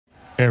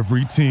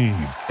Every team,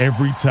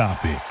 every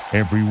topic,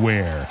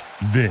 everywhere.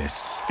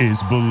 This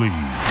is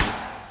Believe.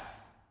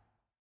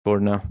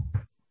 Bored now.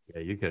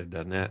 Yeah, you could have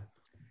done that.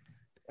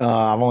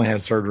 I've only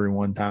had surgery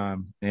one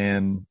time,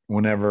 and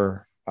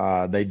whenever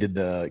they did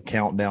the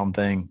countdown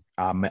thing,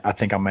 I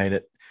think I made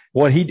it.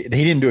 What he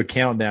didn't do a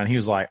countdown. He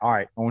was like, "All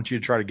right, I want you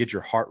to try to get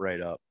your heart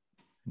rate up."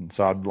 And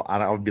so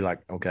I would be like,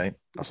 "Okay."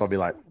 So I'd be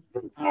like,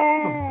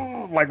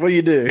 "Oh, like what do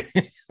you do?"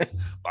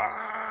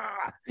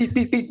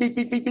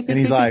 And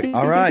he's like,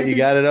 "All right, you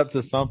got it up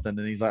to something."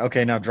 And he's like,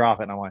 "Okay, now drop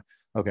it." And I'm like,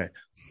 "Okay."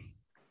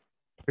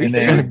 And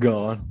then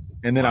gone.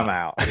 And then I'm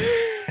out.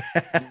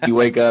 You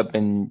wake up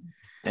and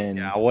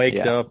I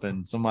waked up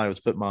and somebody was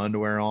putting my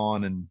underwear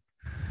on, and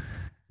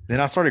then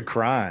I started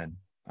crying.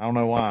 I don't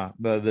know why.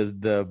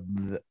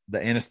 The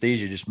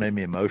anesthesia just made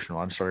me emotional.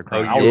 I just started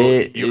crying. I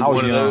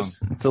was young.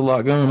 It's a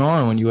lot going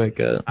on when you wake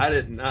up. I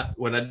did not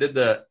when I did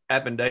the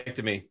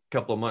appendectomy a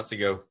couple of months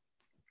ago.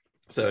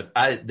 So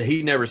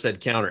he never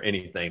said count or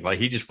anything. Like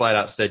he just flat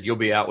out said, "You'll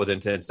be out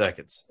within 10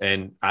 seconds."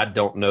 And I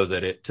don't know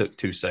that it took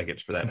 2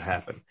 seconds for that to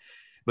happen.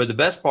 But the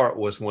best part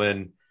was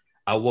when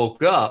I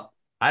woke up,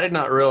 I did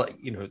not realize,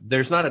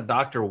 there's not a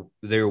doctor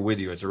there with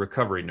you as a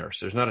recovery nurse.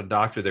 There's not a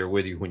doctor there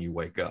with you when you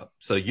wake up.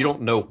 So you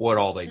don't know what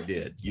all they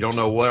did. You don't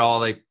know what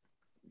all they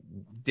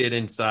did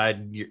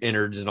inside your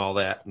innards and all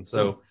that. And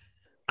so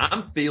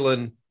I'm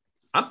feeling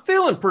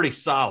pretty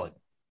solid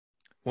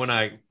when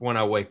I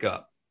wake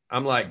up.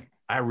 I'm like,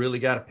 I really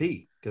got to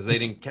pee because they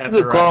didn't catch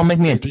You could call and make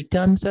me a tea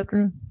time this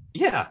afternoon?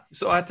 Yeah.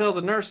 So I tell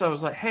the nurse, I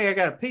was like, "Hey, I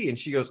got to pee." And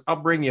she goes, "I'll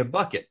bring you a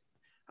bucket."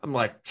 I'm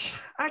like,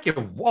 "I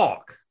can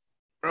walk.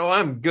 Bro,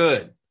 I'm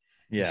good."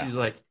 Yeah. She's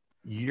like,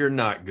 "You're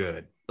not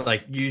good.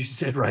 Like you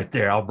said right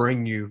there, I'll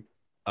bring you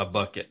a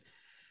bucket."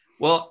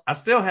 Well, I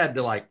still had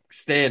to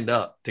stand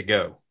up to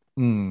go.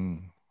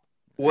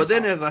 Well,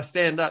 then as I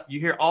stand up, you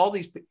hear all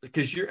these,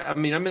 because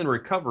I'm in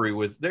recovery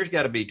there's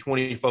got to be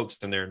 20 folks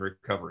in there in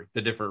recovery,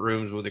 the different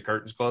rooms with the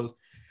curtains closed.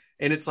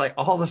 And it's like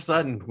all of a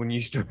sudden when you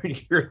start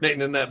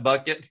urinating in that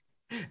bucket,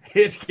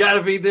 it's got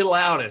to be the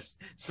loudest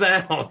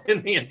sound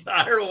in the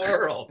entire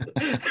world.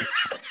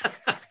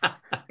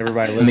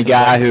 Everybody and the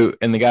guy who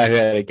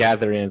had a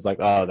catheter in is like,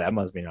 "Oh, that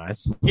must be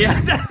nice." Yeah,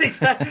 that's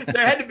exactly.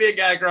 There had to be a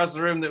guy across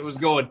the room that was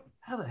going,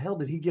 "How the hell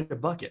did he get a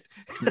bucket?"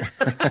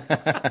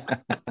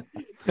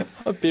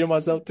 I'm beating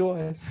myself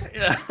twice.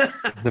 Yeah.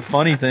 The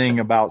funny thing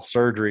about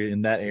surgery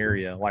in that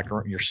area, like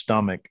your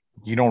stomach,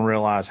 you don't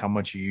realize how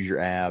much you use your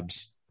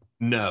abs.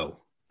 No.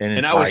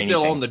 And I was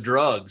still on the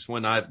drugs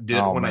when I did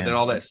I did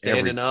all that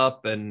standing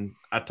up, and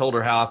I told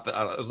her how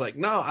I was like,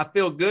 "No, I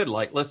feel good.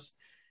 Like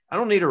I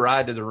don't need a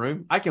ride to the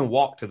room. I can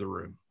walk to the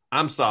room.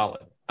 I'm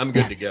solid. I'm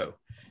good to go."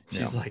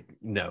 She's like,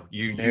 "No,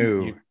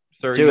 you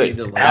sir, do you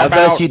it. How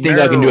fast do you think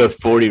I can do a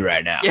 40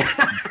 right now? Yeah.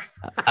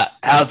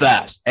 How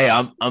fast? Hey,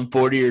 I'm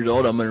 40 years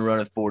old. I'm going to run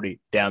a 40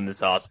 down this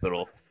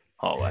hospital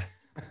hallway.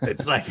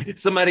 It's like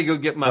somebody go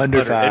get my under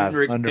putter. 5,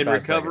 in under 5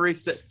 recovery.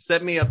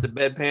 Set me up the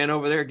bedpan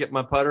over there. Get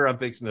my putter. I'm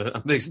fixing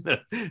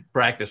to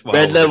practice.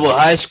 Red level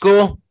high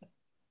school.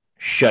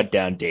 Shut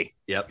down D.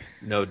 Yep,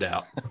 no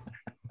doubt.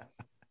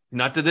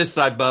 Not to this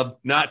side, bub.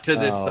 Not to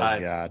this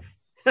side. God.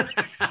 All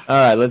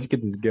right, let's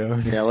get this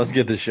going. Yeah, let's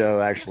get the show.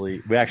 We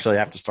actually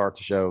have to start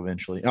the show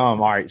eventually. All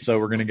right, so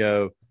we're gonna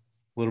go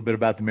a little bit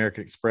about the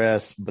American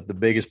Express, but the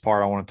biggest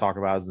part I want to talk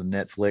about is the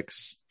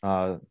Netflix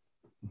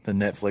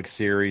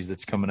series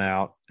that's coming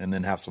out, and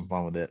then have some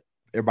fun with it.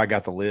 Everybody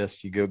got the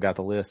list? You got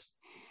the list?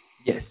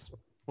 Yes.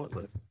 What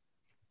list?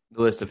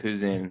 The list of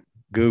who's in.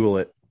 Google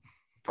it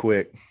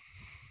quick.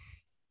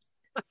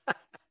 What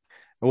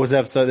was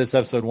episode? This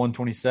episode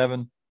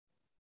 127.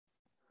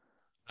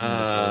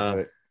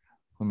 Let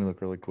me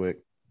look really quick.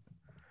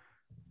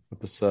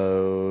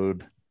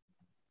 Episode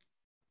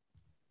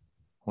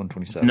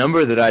 127.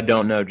 Number that I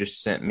don't know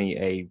just sent me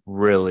a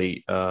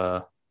really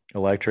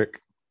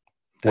electric.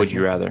 Would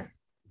you rather?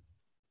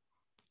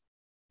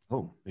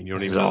 Oh, and you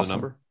don't even know awesome. the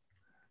number?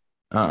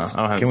 I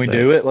don't have Can we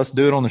do it? Let's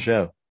do it on the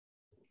show.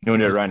 You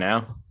want to do it right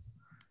now?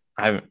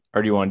 I haven't.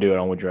 Or do you want to do it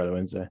on Would You Rather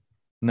Wednesday?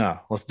 No,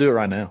 let's do it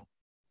right now.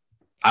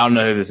 I don't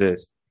know who this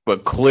is,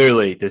 but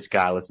clearly this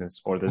guy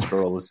listens or this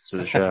girl listens to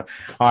the show.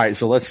 All right,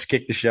 so let's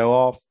kick the show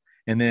off,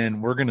 and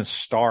then we're going to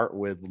start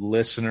with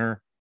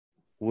listener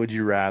Would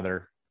You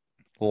Rather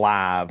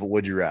live.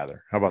 Would you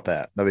rather? How about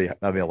that? That'd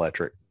be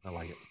electric. I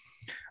like it.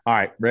 All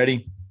right,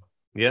 ready?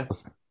 Yeah.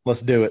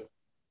 Let's do it.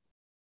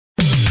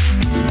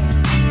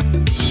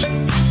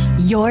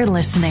 You're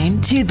listening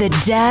to the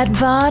Dad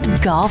Bod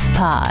Golf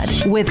Pod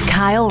with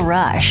Kyle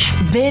Rush,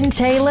 Ben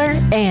Taylor,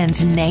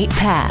 and Nate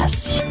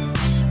Pass.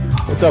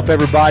 What's up,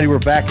 everybody? We're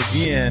back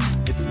again.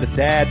 It's the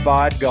Dad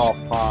Bod Golf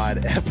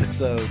Pod,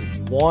 episode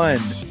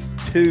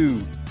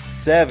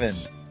 127.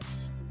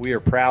 We are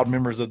proud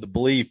members of the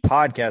Believe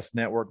Podcast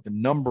Network, the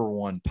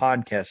 #1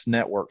 podcast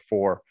network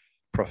for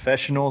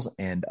professionals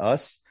and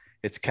us.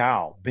 It's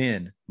Kyle,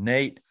 Ben,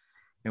 Nate,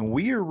 and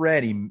we are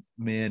ready,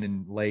 men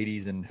and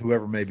ladies, and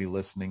whoever may be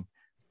listening,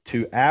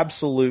 to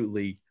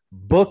absolutely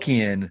book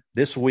in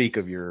this week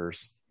of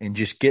yours and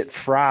just get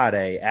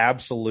Friday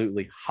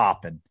absolutely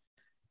hopping.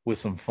 with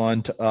some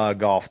fun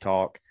golf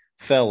talk.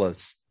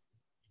 Fellas,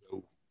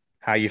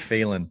 how you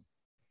feeling?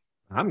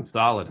 I'm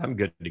solid. I'm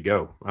good to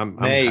go.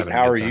 Nate,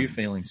 how are you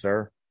feeling,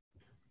 sir?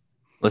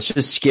 Let's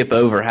just skip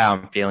over how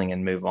I'm feeling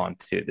and move on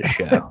to the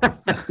show.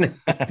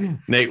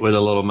 Nate with a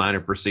little minor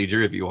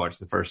procedure if you watch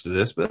the first of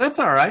this, but that's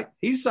all right.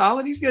 He's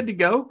solid. He's good to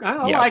go.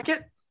 I like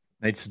it.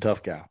 Nate's a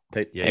tough guy.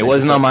 It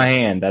wasn't on my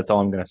hand. That's all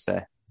I'm going to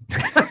say.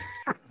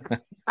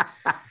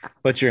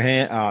 Put your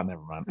hand. Oh,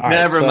 never mind. All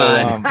never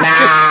mind.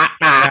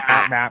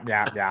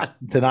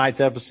 Tonight's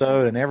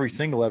episode and every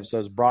single episode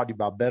is brought to you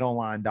by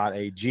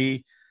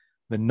betonline.ag,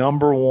 the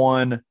number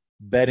one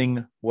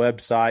betting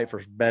website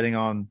for betting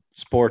on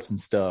sports and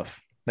stuff.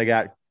 They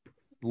got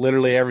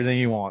literally everything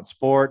you want: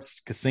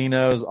 sports,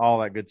 casinos, all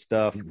that good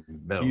stuff.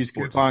 Use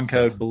coupon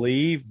code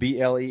BELIEVE,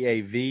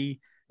 BLEAV,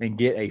 and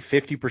get a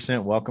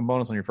 50% welcome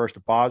bonus on your first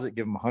deposit.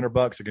 Give them $100.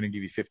 They're going to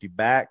give you 50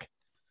 back.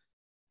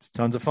 It's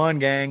tons of fun,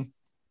 gang.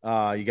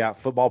 You got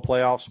football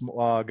playoffs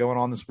going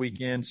on this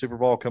weekend, Super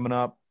Bowl coming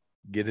up.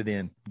 Get it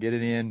in,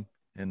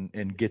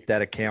 and get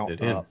that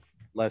account up.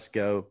 Let's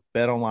go.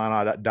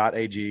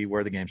 BetOnline.ag,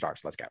 where the game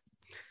starts. Let's go.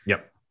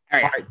 Yep.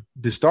 All right.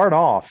 To start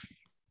off,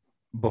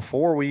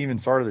 before we even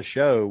started the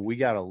show, we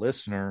got a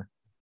listener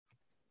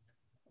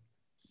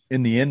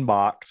in the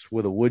inbox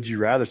with a would you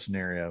rather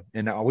scenario,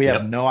 and we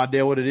have no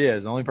idea what it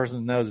is. The only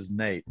person that knows is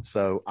Nate.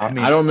 So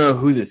I don't know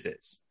who this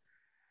is.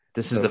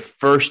 This is the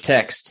first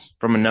text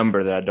from a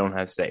number that I don't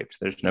have saved.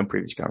 There's no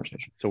previous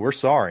conversation. So we're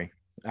sorry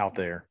out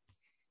there,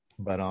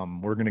 but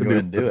we're going to go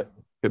ahead and do it.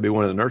 Could be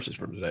one of the nurses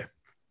from today.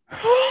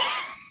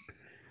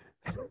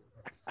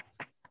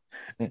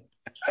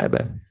 I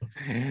bet.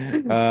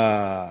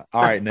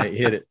 All right, Nate,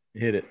 hit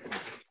it.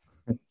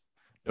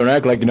 Don't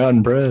act like you're not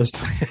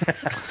impressed.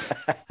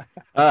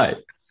 All right.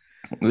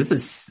 This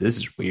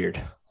is weird.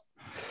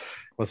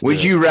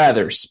 Would you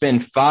rather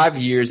spend 5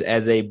 years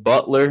as a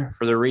butler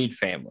for the Reed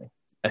family,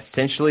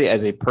 essentially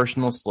as a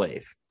personal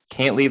slave?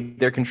 Can't leave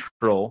their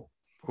control,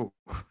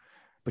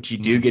 but you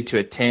do get to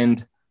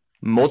attend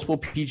multiple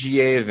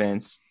PGA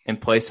events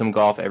and play some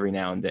golf every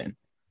now and then.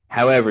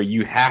 However,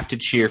 you have to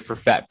cheer for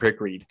Fat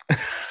Prick Reed.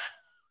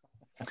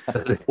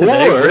 They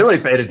really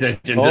paid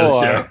attention to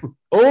the show.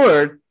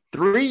 Or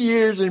 3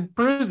 years in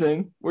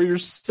prison where your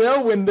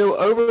cell window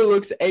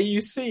overlooks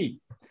AUC.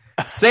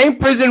 Same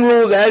prison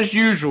rules as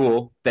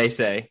usual, they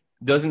say.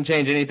 Doesn't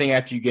change anything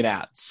after you get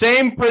out.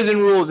 Same prison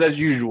rules as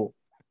usual.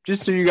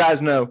 Just so you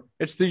guys know,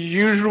 it's the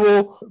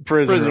usual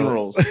prison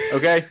rules.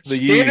 Okay?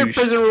 Standard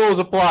prison rules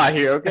apply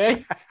here,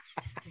 okay?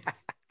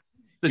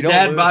 The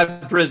dad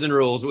bod prison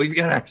rules. We've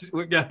got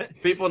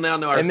people now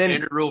know our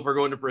standard rule for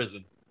going to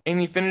prison. And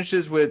he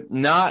finishes with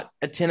not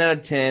a 10 out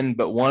of 10,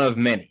 but one of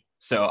many.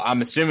 So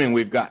I'm assuming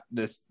we've got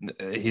this.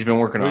 He's been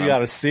working on. We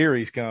got a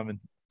series coming.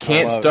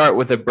 Can't start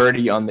with a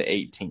birdie on the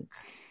 18th.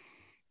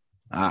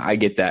 I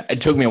get that. It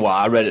took me a while.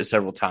 I read it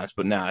several times,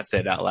 but now I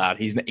said it out loud.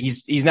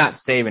 He's not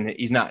saving it.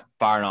 He's not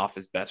firing off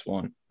his best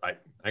one. Right.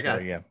 I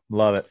got it. Yeah.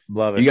 Love it.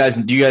 Do you guys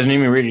need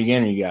me to read it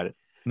again, or you got it?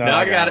 No,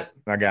 I got it.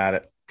 I got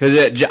it.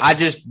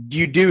 Because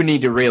you do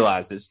need to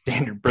realize that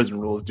standard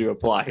prison rules do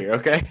apply here.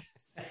 Okay.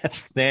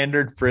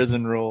 Standard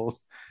prison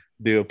rules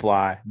do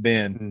apply.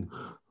 Ben,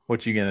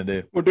 what you gonna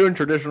do? We're doing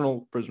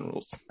traditional prison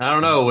rules. I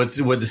don't know.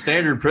 With the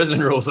standard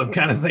prison rules, I'm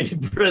kind of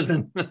thinking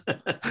prison.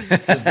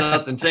 Since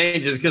nothing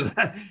changes, because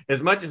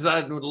as much as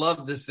I would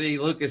love to see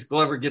Lucas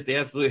Glover get the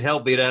absolute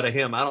hell beat out of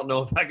him, I don't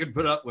know if I could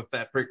put up with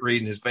Fat Prick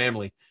Reed and his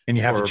family. And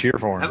you have to cheer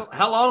for him.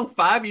 How long?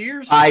 5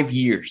 years? 5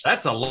 years.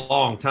 That's a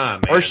long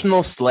time, man.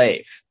 Personal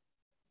slave.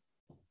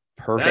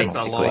 That's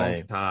a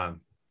long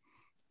time.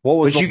 What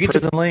was the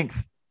prison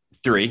length?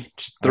 3.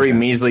 Just 3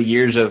 measly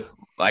years of,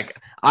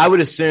 I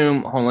would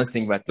assume, let's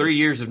think about this. 3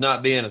 years of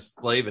not being a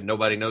slave and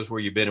nobody knows where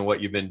you've been and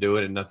what you've been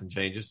doing and nothing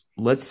changes.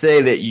 Let's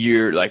say that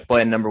you're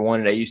playing number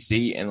 1 at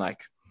AUC and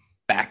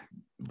back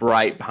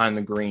right behind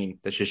the green,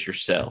 that's just your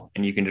cell,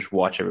 and you can just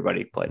watch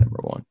everybody play number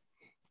 1.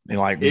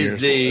 And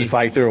it's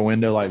like through a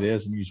window like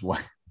this, and you just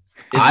watch.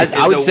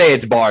 I would say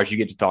it's bars. You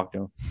get to talk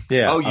to him.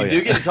 Yeah. Oh, you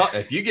do get to talk.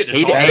 If you get to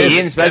talk, he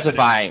didn't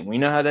specify. We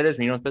know how that is.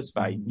 When you don't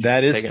specify.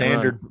 That is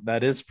standard.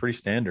 That is pretty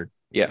standard.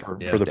 Yeah.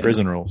 For the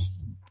prison rules.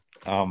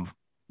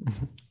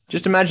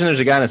 Just imagine there's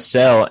a guy in a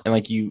cell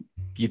and you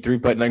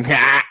 3-putt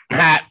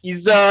you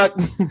suck.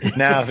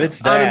 Now if it's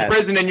that, I'm in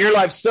prison and your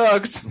life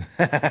sucks.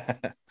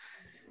 Now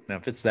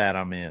if it's that,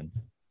 I'm in.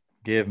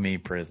 Give me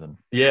prison.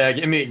 Yeah,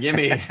 give me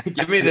the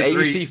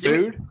AUC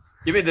food.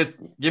 Give me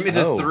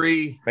the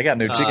 3. They got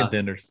new chicken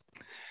tenders.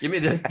 Give me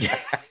the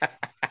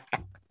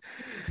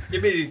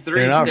 3.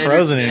 They're not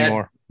frozen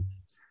anymore.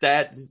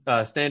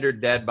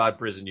 Standard dad bod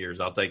prison years.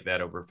 I'll take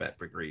that over Fat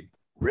Prick Reed.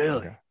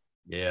 Really?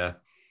 Yeah.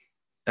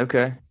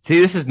 Okay. See,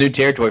 this is new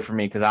territory for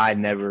me because I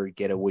never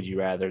get a would you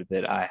rather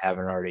that I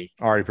haven't already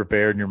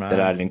prepared in your mind that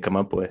I didn't come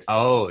up with.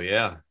 Oh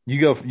yeah. You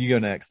go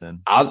next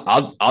then.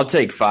 I'll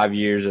take 5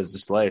 years as a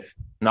slave,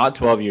 not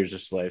 12 years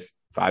as a slave.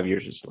 5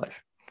 years as a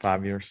slave.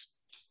 5 years.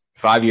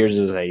 5 years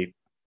as a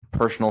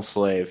personal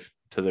slave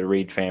to the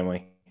Reed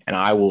family, and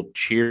I will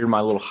cheer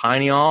my little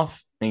hiney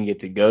off and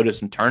get to go to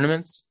some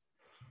tournaments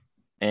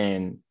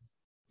and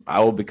I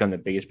will become the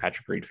biggest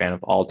Patrick Reed fan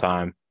of all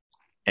time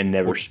and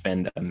never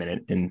spend a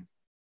minute in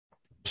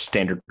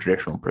standard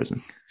traditional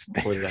prison.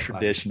 Standard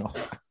traditional.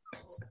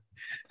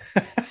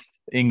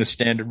 English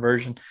standard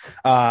version.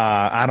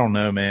 I don't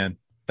know, man.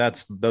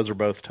 Those are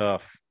both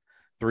tough.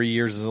 3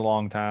 years is a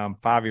long time.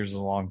 5 years is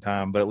a long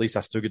time, but at least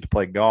I still get to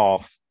play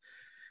golf.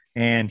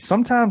 And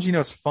sometimes,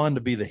 it's fun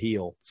to be the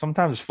heel.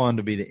 Sometimes it's fun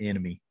to be the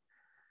enemy.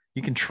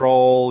 You can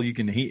troll.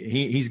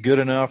 He's good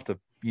enough to,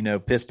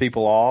 piss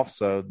people off.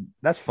 So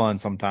that's fun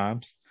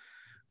sometimes.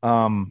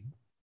 You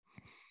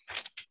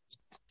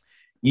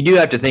do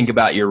have to think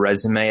about your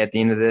resume at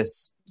the end of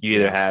this. You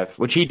either have,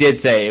 which he did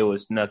say it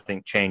was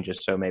nothing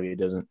changes, so maybe it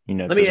doesn't,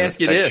 Let me ask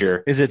you this.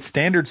 Is it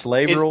standard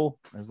slave rule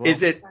as well?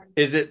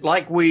 Is it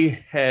like we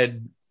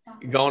had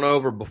gone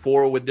over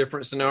before with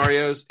different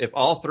scenarios? If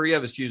all three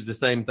of us choose the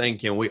same thing,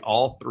 can we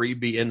all three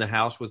be in the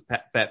house with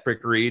Fat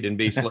Prick Reed and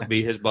be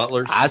his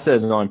butlers? I said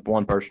it's only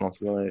one personal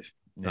slave.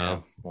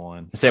 No,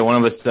 one. I say one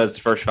of us does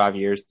the first 5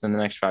 years, then the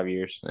next 5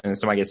 years, and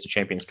somebody gets the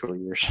Champions Tour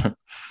years.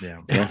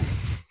 Yeah.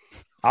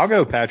 I'll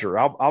go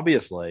Patrick. I'll be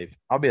a slave.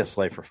 I'll be a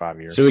slave for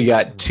 5 years. So we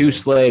got 2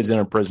 slaves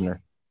and a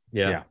prisoner.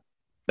 Yeah.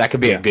 That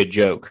could be a good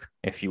joke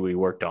if we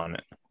worked on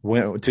it.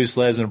 2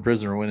 slaves and a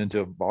prisoner went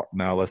into a bar.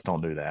 No, let's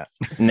don't do that.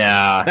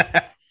 Nah.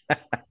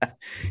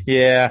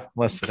 Yeah.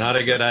 Not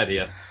a good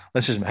idea.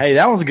 Hey,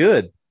 that was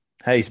good.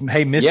 Hey,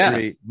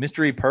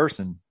 mystery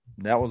person.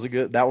 That was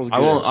good. I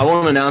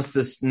won't announce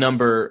this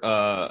number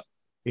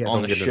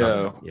on the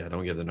show.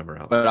 Don't get the number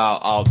out. But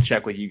I'll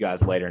check with you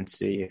guys later and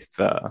see if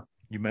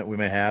we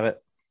may have it.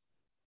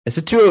 It's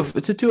a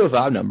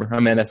 205 number. I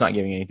mean, that's not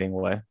giving anything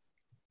away.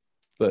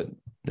 But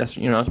that's that's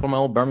one of my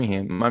old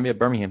Birmingham. It might be a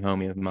Birmingham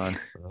homie of mine.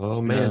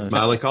 Oh man,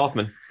 Smiley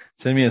Kaufman.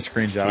 Send me a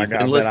screenshot. I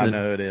bet I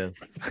know who it is.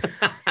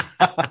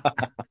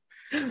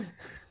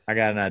 I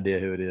got an idea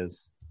who it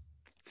is.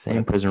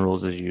 Same prison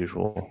rules as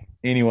usual.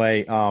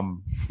 Anyway,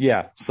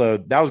 so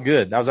that was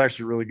good. That was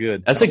actually really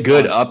good. That's a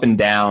good up and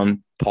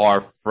down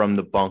par from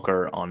the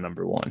bunker on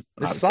number 1.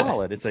 It's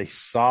solid. It's a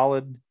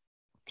solid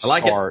I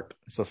like start.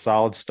 It's a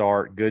solid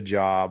start. Good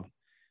job,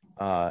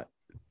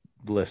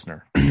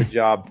 listener. Good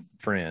job,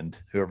 friend,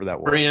 whoever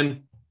that was.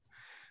 Friend.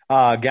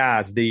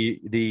 Guys,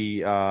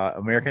 the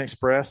American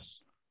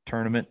Express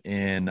tournament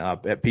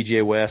at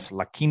PGA West,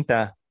 La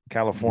Quinta,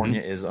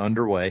 California is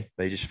underway.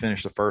 They just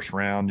finished the first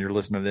round. You're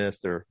listening to this.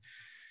 They're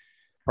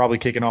probably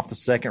kicking off the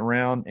second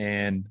round.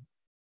 And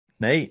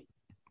Nate,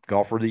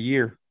 golfer of the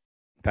year,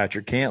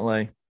 Patrick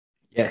Cantlay.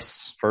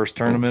 Yes. First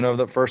tournament of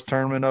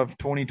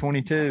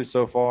 2022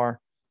 so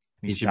far.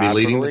 He should be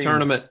leading the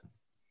tournament.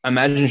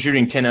 Imagine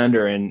shooting 10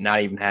 under and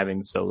not even having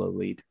the solo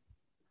lead.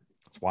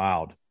 It's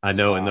wild. I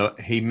know. And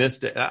he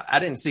missed it. I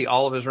didn't see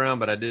all of his round,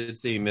 but I did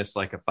see he missed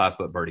like a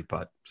 5-foot birdie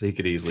putt. So he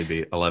could easily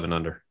be 11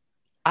 under.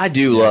 I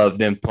do love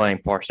them playing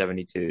par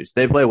 72s.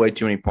 They play way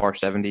too many par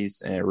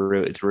 70s, and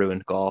it's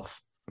ruined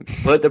golf.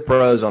 Put the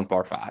pros on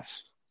par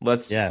 5s.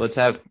 Let's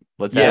have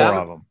more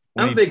of them.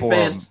 I'm a big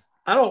fan.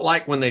 I don't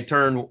like when they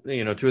turn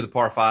 2 of the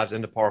par 5s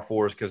into par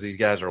 4s because these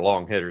guys are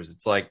long hitters.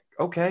 It's like,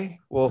 okay,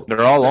 well,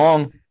 they're all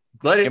long.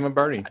 Let it give them a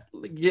birdie.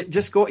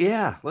 Just go.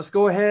 Yeah, let's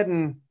go ahead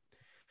and.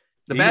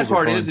 The bad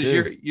part is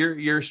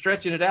you're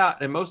stretching it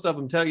out, and most of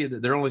them tell you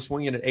that they're only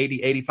swinging at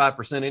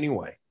 80-85%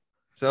 anyway.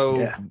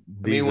 So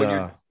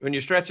when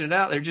you're stretching it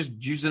out, they're just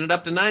juicing it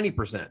up to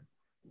 90%.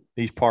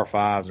 These par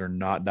 5s are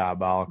not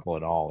diabolical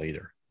at all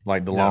either.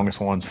 Like the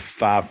longest one's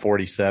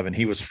 547.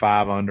 He was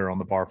 5 under on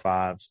the par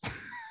 5s.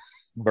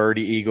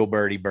 Birdie, eagle,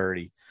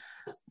 birdie.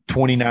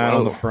 29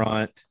 on the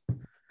front.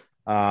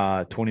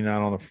 29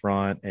 on the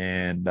front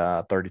and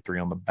 33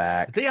 on the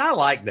back. See, I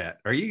like that.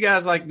 Are you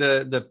guys like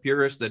the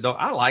purists that don't?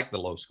 I like the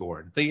low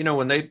scoring. See,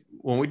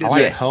 when we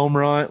did home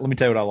run. Let me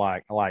tell you what I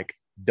like. I like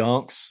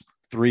dunks,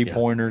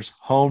 3-pointers,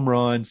 home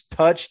runs,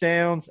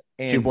 touchdowns,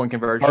 and 2-point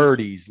conversions,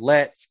 birdies.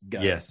 Let's go.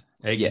 Yes,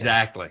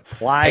 exactly.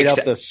 Light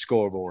up the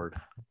scoreboard.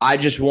 I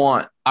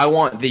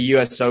want the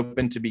U.S.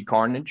 Open to be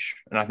carnage,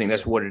 and I think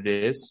that's what it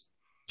is.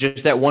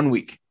 Just that 1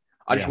 week.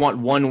 I just want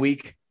 1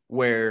 week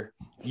where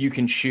you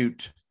can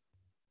shoot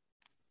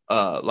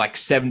like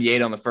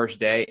 78 on the first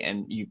day,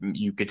 and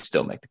you could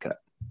still make the cut.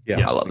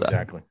 Yeah, I love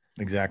that.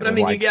 Exactly. But I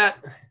mean,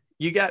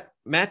 you got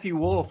Matthew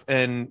Wolff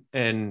and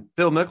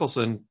Phil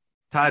Mickelson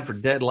tied for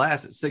dead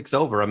last at 6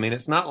 over. I mean,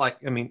 it's not like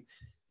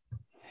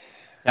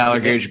Tyler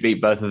Gooch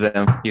beat both of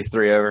them. He's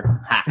 3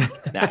 over. Ha,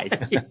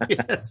 nice.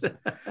 Yes.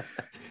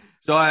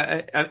 So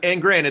and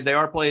granted, they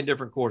are playing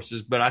different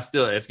courses, but it's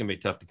going to be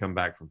tough to come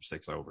back from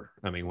 6 over.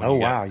 I mean,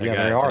 they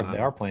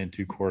are playing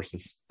 2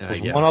 courses.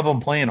 Was one of them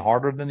playing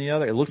harder than the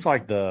other? It looks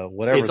like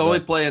It's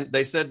only playing.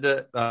 They said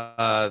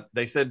that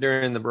they said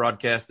during the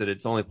broadcast that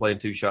it's only playing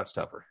 2 shots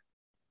tougher.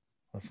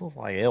 This looks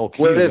like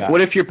LQ.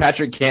 What if you're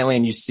Patrick Cantlay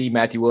and you see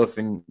Matthew Wolff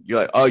and you're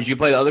like, oh, did you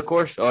play the other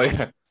course? Oh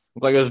yeah,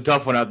 looked like it was a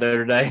tough one out there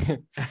today.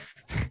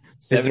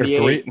 Is there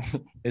 3?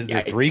 Is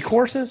there 3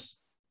 courses?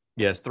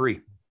 Yes, 3.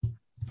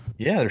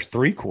 Yeah, there's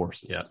 3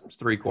 courses. Yeah, it's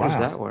 3 How courses.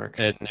 does that work?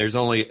 And there's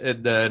only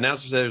the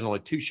announcer said there's only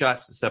 2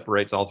 shots that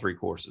separates all 3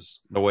 courses.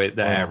 The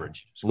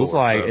average. It was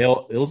like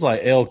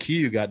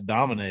LQ got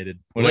dominated.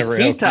 Whatever. La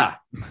Quinta.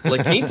 La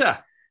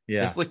Quinta.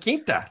 Yeah. It's La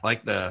Quinta,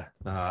 like the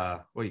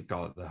what do you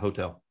call it? The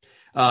hotel.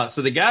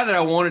 So the guy that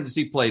I wanted to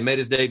see play made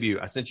his debut.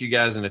 I sent you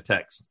guys in a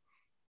text.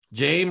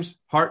 James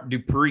Hart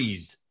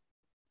Dupreez,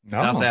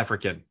 South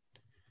African.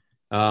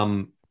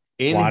 Why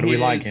do we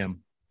like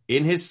him?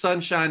 In his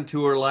Sunshine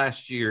Tour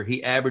last year,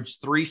 he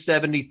averaged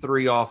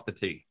 373 off the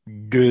tee.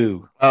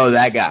 Goo. Oh,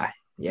 that guy.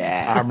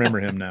 Yeah. I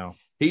remember him now.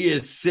 He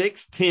is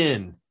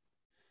 6'10",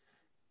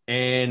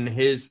 and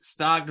his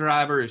stock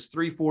driver is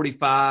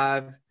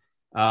 345.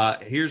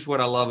 Here's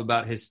what I love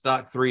about his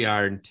stock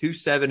 3-iron,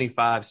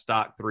 275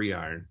 stock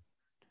 3-iron.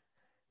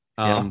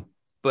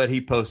 But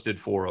he posted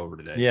 4 over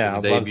today. Yeah, so I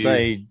was about to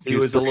say he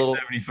was a little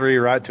 73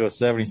 right to a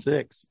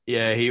 76.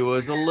 Yeah, he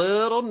was a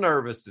little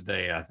nervous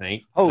today, I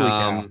think. Holy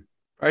cow.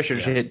 Probably should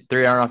have hit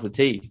 3-iron off the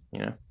tee, you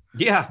know.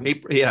 Yeah,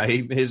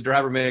 his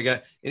driver may have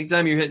got.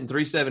 Anytime you're hitting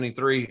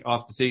 373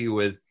 off the tee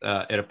with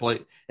at a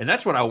plate, and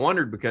that's what I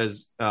wondered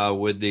because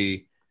with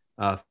the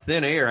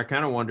thin air, I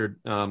kind of wondered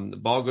the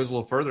ball goes a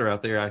little further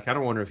out there. I kind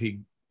of wonder if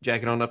he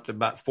jack it on up to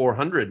about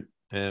 400,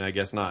 and I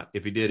guess not.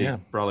 If he did,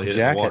 he'd probably hit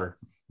it in the water.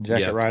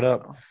 Jacket right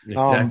up.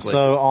 Exactly.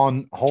 So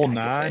on hole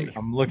 9,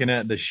 I'm looking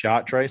at the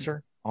shot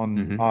tracer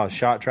on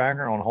shot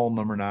tracker on hole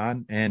number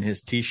 9, and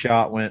his tee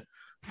shot went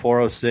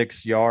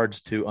 406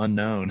 yards to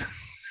unknown.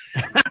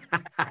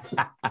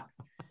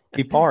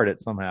 He parred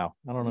it somehow.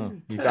 I don't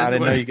know. I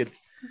didn't know you could.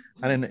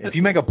 If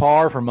you make a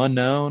par from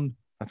unknown,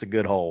 that's a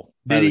good hole.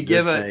 Did he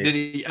give a? Did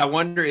he? I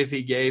wonder if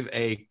he gave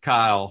a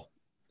Kyle.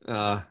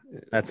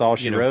 That's all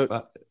she wrote.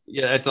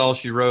 Yeah, that's all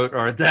she wrote,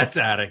 or that's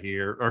out of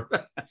here, or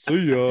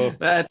see ya.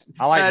 That's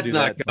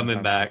not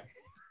coming back.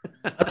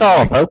 That's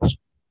all, folks.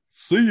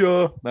 See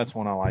ya. That's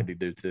one I like to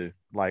do too.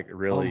 Like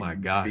really, oh my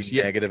gosh,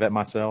 be negative at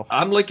myself.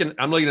 I'm looking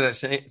at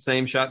that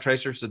same shot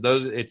tracer. So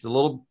it's a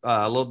little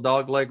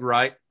dog leg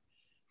right.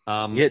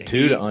 He hit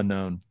 2 to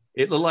unknown.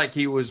 It looked like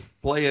he was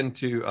playing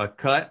to a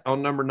cut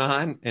on number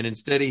 9, and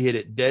instead he hit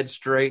it dead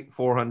straight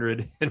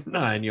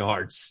 409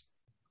 yards.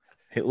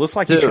 It looks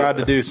like he tried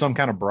to do some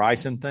kind of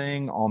Bryson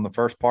thing on the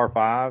first par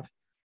 5.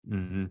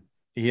 Mm-hmm.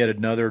 He had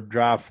another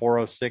drive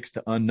 406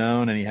 to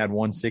unknown, and he had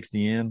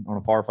 160 in on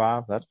a par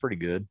 5. That's pretty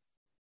good.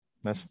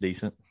 That's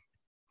decent.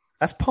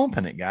 That's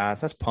pumping it,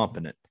 guys. That's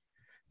pumping it.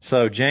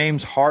 So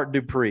James Hart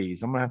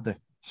Dupreez, I'm gonna have to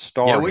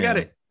start. Yeah,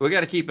 we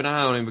got to keep an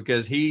eye on him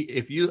because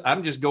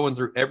I'm just going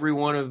through every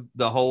one of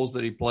the holes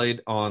that he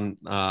played on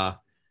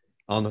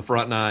the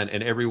front 9,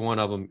 and every one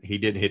of them he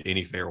didn't hit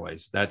any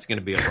fairways. That's going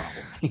to be a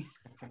problem.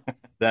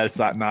 That's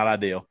not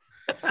ideal.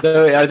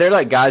 So are there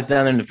like guys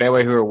down in the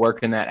fairway who are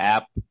working that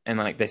app and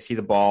like they see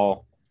the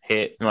ball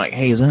hit and like,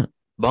 hey, is that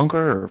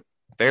bunker or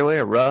fairway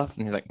or rough?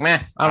 And he's like,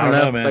 man, I don't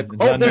know, man. Like,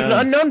 there's an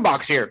unknown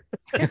box here.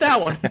 Hit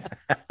that one.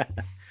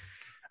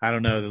 I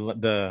don't know.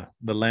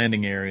 The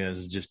landing area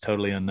is just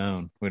totally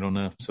unknown. We don't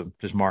know. So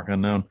just mark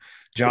unknown.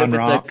 John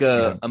Rock. It's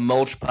like a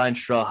mulch pine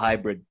straw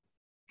hybrid.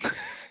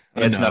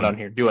 It's not on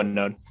here. Do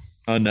unknown.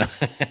 Unknown.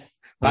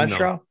 Pine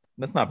straw?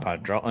 That's not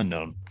pine straw.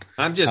 Unknown.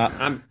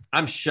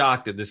 I'm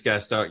shocked at this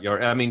guy's start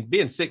yard. I mean,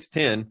 being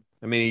 6'10",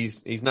 I mean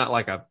he's not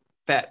like a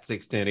fat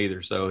 6'10"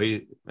 either. So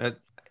it'd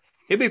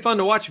be fun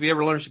to watch if he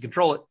ever learns to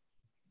control it.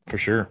 For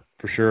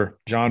sure.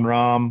 John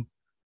Rahm,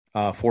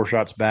 4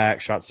 shots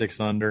back, shot 6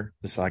 under.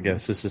 I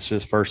guess this is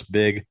his first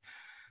big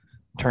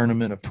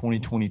tournament of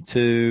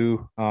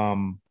 2022.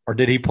 Or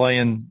did he play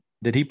in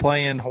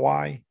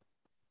Hawaii?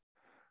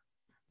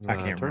 I can't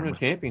remember. Tournament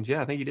champions,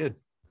 yeah, I think he did.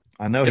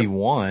 I know he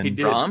won. He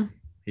did. Rahm?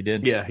 He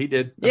did. Yeah, he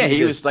did. Yeah,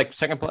 he was like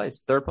second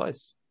place, third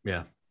place.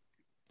 Yeah.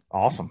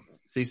 Awesome.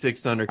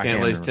 C6 under,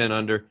 Cantley's 10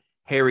 under.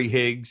 Harry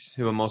Higgs,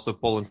 who I'm also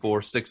pulling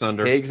for, 6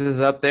 under. Higgs is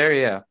up there,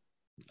 yeah.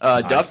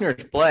 Nice.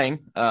 Duffner's playing.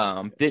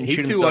 Didn't He's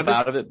shoot 2 himself under.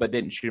 out of it, but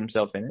didn't shoot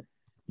himself in it.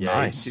 Yeah,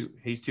 nice.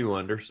 He's 2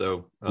 under.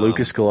 So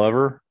Lucas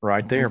Glover,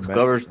 right there.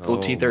 Glover's little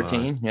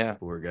T13. Yeah,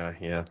 poor guy.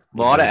 Yeah, a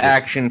lot of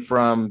action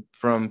from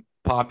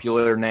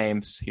popular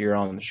names here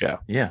on the show.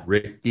 Yeah,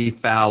 Ricky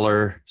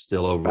Fowler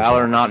still over.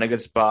 Fowler not in a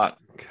good spot.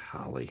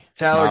 Golly,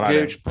 Tyler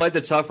Gooch played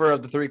the tougher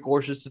of the 3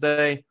 courses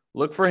today.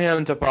 Look for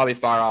him to probably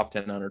fire off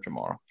 10 under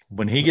tomorrow.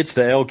 When he gets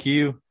to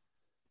LQ,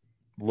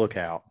 look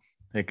out.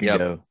 It could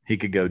go. He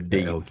could go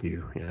deep.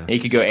 LQ, yeah. He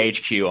could go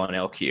HQ on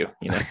LQ.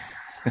 You know.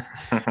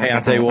 Hey,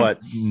 I'll tell you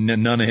what.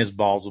 None of his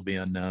balls will be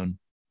unknown.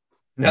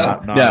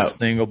 No, not a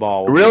single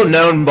ball. Real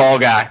known ball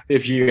guy,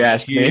 if you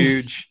ask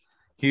me.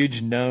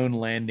 Huge known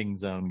landing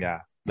zone guy.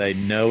 They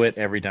know it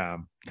every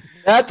time.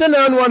 That's a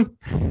known one.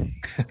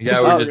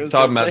 Yeah, we're just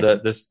talking about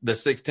the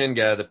 6'10"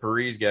 guy, the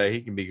Paris guy.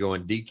 He can be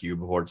going DQ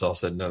before it's all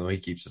said and done. He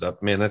keeps it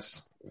up. Man,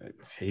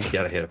 he's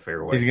got to hit a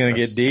fairway. He's going to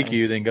get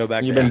DQ, then go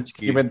back to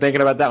HQ. You've been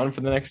thinking about that one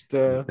for the next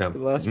for the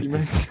last few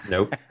minutes?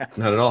 Nope,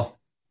 not at all.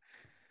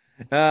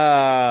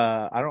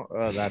 I don't.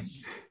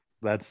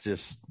 That's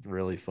just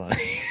really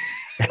funny.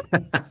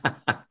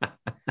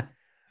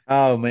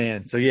 Oh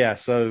man. So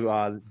it's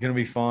going to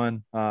be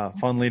fun.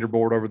 Fun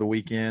leaderboard over the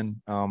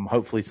weekend.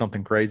 Hopefully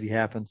something crazy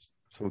happens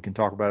so we can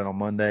talk about it on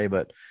Monday,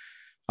 but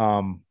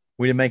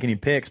we didn't make any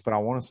picks, but I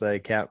want to say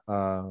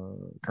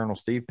Colonel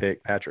Steve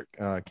picked Patrick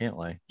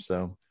Cantlay.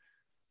 So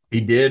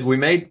he did. We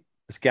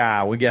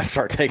got to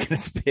start taking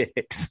his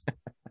picks.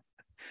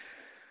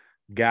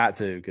 Got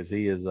to, because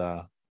he is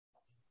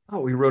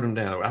we wrote him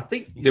down. I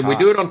think did we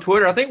do it on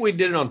Twitter? I think we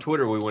did it on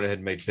Twitter. We went ahead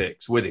and made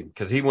picks with him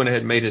because he went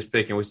ahead and made his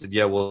pick, and we said,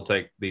 "Yeah, we'll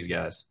take these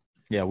guys."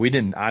 Yeah, we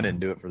didn't. I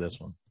didn't do it for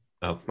this one.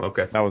 Oh,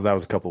 okay. That was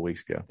a couple of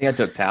weeks ago. I think I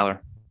took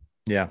Tyler.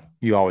 Yeah,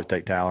 you always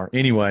take Tyler.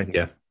 Anyway,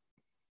 yeah,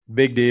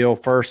 big deal.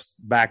 First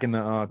back in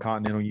the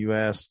continental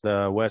U.S.,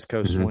 the West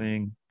Coast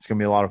swing. It's going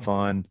to be a lot of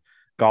fun.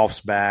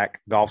 Golf's back.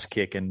 Golf's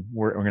kicking.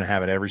 We're going to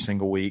have it every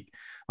single week.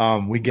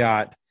 We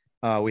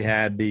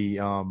had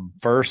the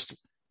first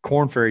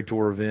Korn Ferry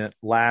Tour event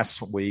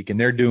last week, and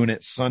they're doing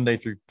it Sunday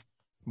through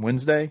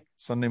Wednesday,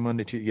 Sunday,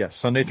 Monday, Tuesday. Yeah,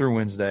 Sunday through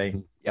Wednesday.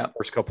 Yeah,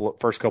 first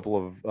couple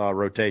of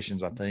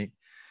rotations, I think.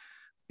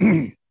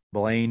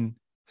 Blaine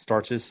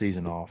starts his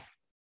season off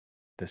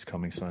this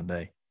coming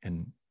Sunday,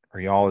 and are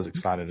y'all as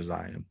excited as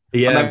I am?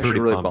 Yeah, I'm pretty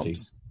really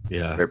pumped.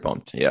 Yeah, very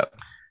pumped. Yeah,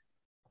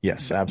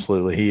 yes,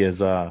 absolutely. He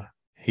is.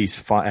 He's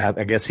fine.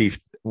 I guess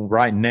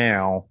right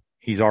now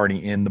he's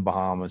already in the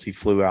Bahamas. He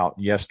flew out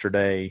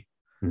yesterday,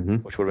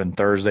 which would have been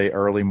Thursday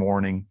early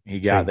morning.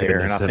 He got there,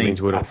 and that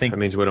means we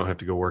don't have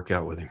to go work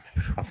out with him.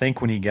 I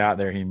think when he got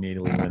there, he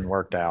immediately went and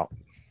worked out.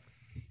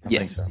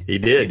 Yes, he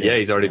did. Yeah,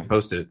 he's already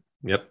posted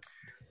it.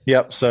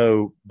 Yep.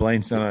 So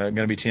Blaine's going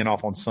to be 10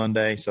 off on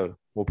Sunday, so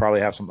we'll probably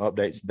have some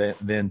updates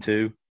then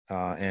too.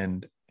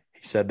 And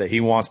he said that he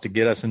wants to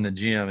get us in the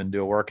gym and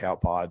do a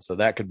workout pod, so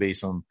that could be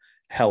some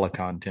hella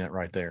content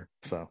right there.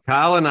 So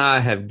Kyle and I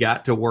have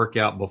got to work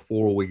out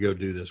before we go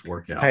do this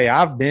workout. Hey,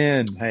 I don't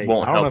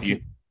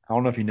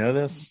know if you know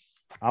this.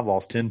 I've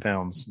lost 10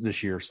 pounds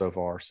this year so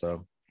far.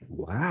 So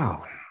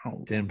wow,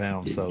 10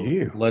 pounds. So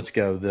let's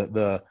go.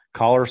 The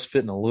collar's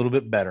fitting a little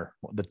bit better.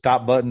 The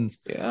top button's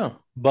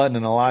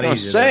buttoning a lot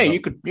easier. You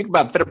could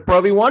about fit a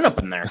Pro V1 up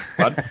in there,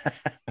 bud.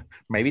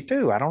 Maybe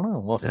two. I don't know.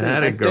 We'll see.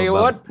 I tell you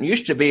what,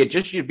 used to be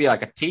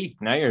like a T.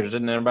 Now you're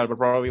sitting there about a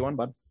Pro V1,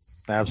 bud.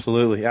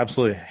 Absolutely.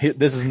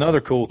 This is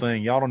another cool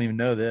thing. Y'all don't even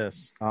know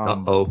this.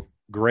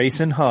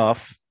 Grayson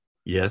Huff.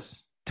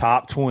 Yes.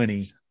 Top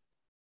 20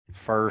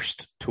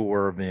 first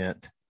tour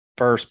event.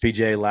 First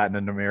PGA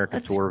Latin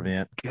America Tour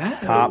event.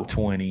 Top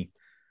 20.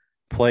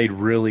 Played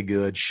really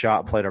good.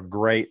 Played a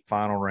great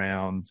final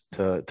round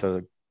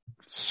to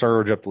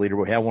surge up the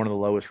leaderboard. Had one of the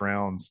lowest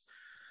rounds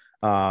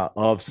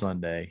of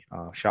Sunday.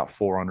 Shot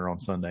 4 under on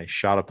Sunday.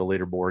 Shot up the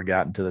leaderboard.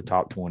 Got into the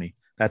top 20.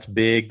 That's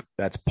big.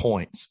 That's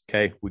points.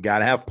 Okay, we got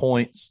to have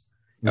points.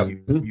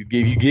 You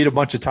get a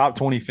bunch of top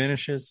 20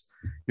 finishes.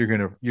 You're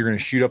gonna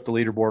shoot up the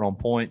leaderboard on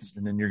points,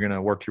 and then you're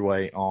gonna work your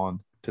way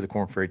on to the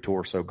Korn Ferry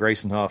Tour. So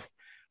Grayson Huff,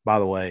 by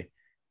the way,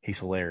 he's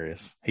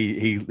hilarious.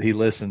 He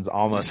listens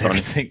almost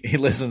every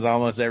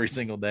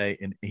single day,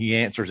 and he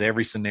answers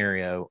every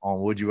scenario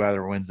on Would You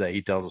Rather Wednesday.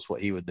 He tells us what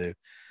he would do.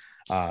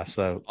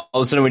 So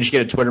all of a sudden we just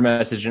get a Twitter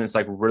message, and it's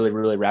like really,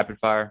 really rapid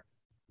fire.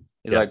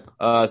 He's like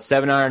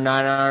 7-iron,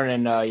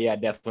 9-iron,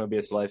 and definitely be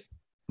a slave.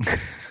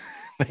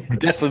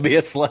 Definitely be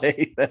a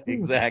slave.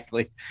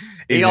 Exactly.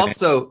 He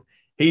also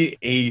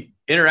he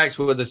interacts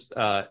with us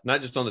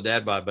not just on the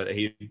Dad Bod, but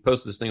he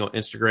posts this thing on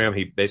Instagram.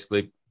 He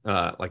basically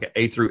like an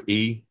A through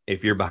E.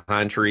 If you're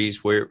behind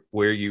trees, where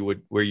you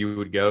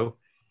would go.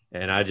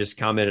 And I just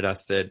commented. I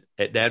said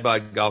at Dad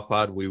Bod Golf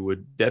Pod, we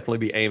would definitely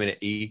be aiming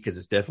at E because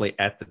it's definitely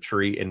at the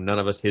tree, and none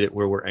of us hit it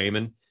where we're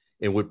aiming.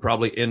 It would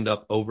probably end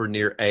up over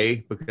near A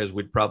because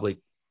we'd probably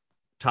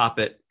top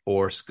it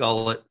or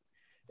skull it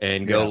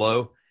and go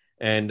low.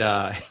 And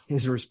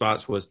his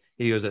response was,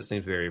 he goes, that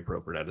seems very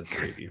appropriate out of the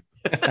three of you.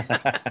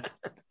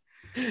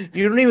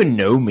 You don't even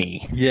know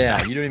me.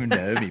 Yeah, you don't even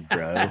know me,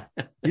 bro.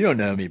 You don't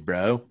know me,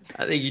 bro.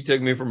 I think you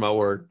took me for my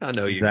word. I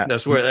know you. I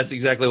swear that's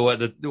exactly what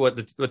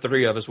the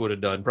three of us would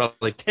have done.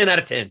 Probably 10 out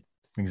of 10.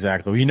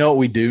 Exactly. Well, you know what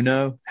we do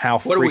know? How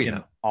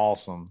freaking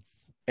awesome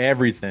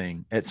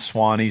everything at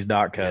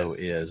Swannies.co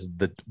is.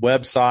 The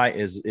website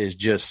is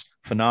just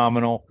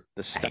phenomenal.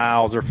 The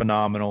styles are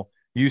phenomenal.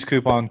 Use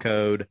coupon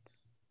code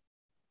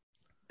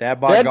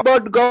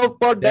DadBod Golf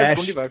Pod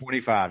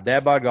 -25.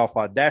 DadBod Golf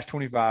Pod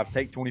 -25.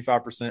 Take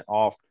 25%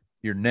 off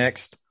your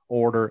next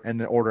order and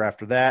the order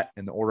after that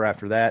and the order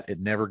after that. It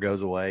never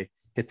goes away.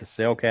 Hit the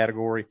sale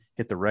category.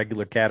 Hit the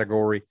regular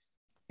category.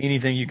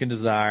 Anything you can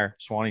desire,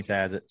 Swannies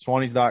has it.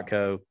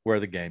 Swannies.co,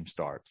 where the game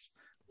starts.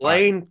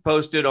 Blaine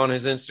posted on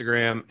his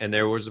Instagram, and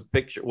there was a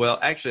picture. Well,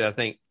 actually, I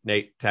think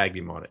Nate tagged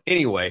him on it.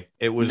 Anyway,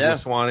 it was the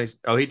Swannies.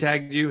 Oh, he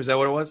tagged you? Is that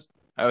what it was?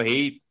 Oh,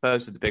 he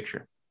posted the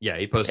picture. Yeah,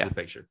 he posted the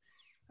picture.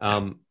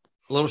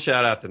 Little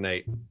shout out to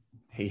Nate.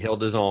 He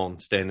held his own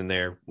standing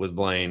there with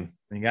Blaine.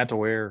 And he got to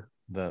wear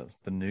the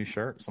new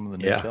shirt, some of the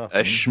new stuff.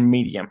 A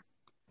medium.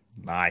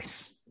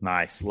 Nice.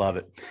 Love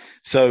it.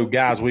 So,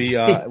 guys, we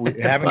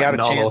haven't got a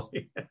chance.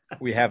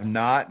 We have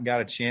not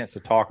got a chance to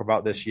talk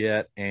about this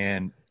yet,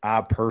 and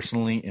I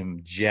personally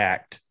am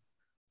jacked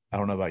I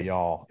don't know about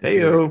y'all.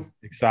 Hey-o.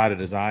 Excited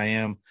as I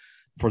am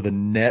for the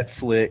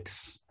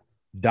Netflix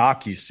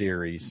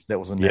docuseries that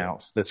was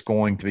announced that's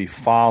going to be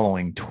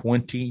following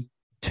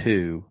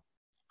 22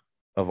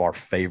 of our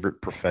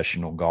favorite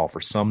professional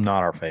golfers. Some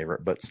not our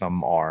favorite, but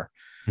some are.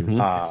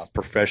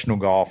 Professional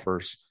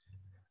golfers.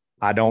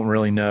 I don't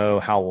really know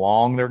how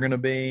long they're going to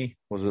be.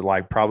 Was it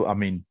like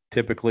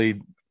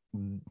typically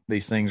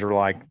these things are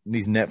like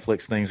these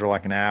Netflix things are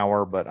like an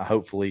hour, but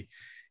hopefully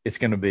it's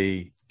going to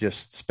be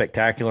just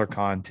spectacular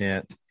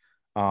content.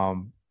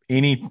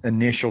 Any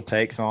initial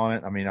takes on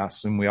it? I mean, I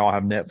assume we all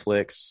have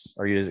Netflix.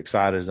 Are you as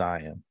excited as I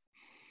am?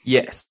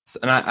 Yes.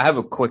 And I have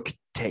a quick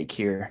take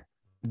here.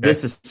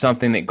 This is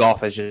something that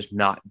golf has just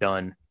not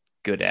done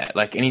good at.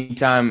 Like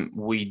anytime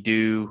we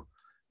do,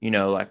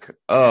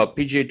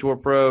 PGA Tour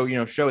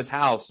Pro, show his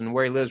house and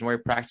where he lives and where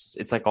he practices,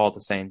 it's like all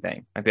the same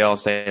thing. Like they all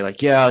say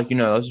like, yeah,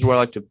 this is where I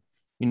like to,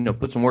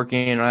 put some work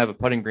in. I have a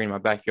putting green in my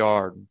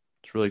backyard.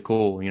 It's really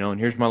cool, and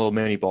here's my little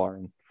mini bar.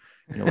 And,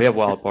 we have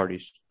wild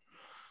parties.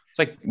 It's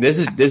like,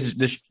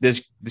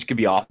 this could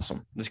be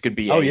awesome. This could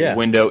be a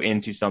window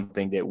into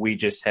something that we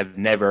just have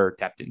never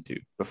tapped into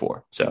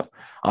before. So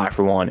I,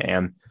 for one,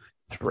 am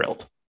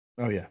thrilled.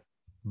 Oh yeah.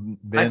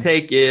 My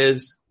take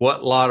is,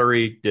 what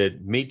lottery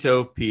did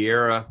Mito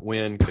Pereira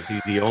win? Because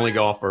he's the only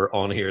golfer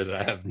on here that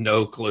I have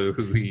no clue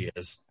who he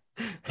is.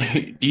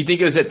 Do you think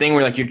it was that thing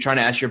where you're trying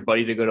to ask your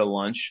buddy to go to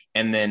lunch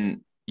and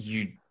then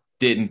you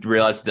didn't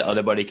realize the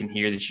other buddy can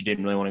hear that you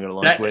didn't really want to go to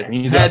lunch with? And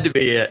he's had to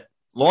be it.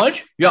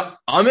 Lunch? Yeah,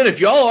 I'm in if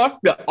y'all are.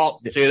 Yeah,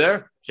 I'll see you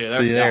there. See you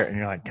there. And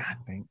you're like, God,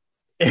 man.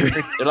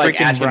 They're like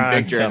asking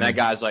Victor, and that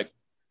guy's like,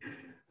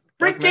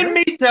 freaking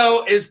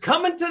Mito is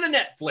coming to the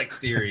Netflix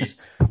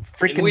series.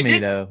 Freaking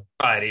Mito.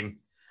 Fight him.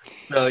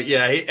 So,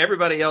 yeah,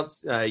 everybody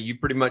else, you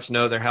pretty much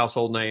know their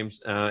household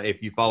names.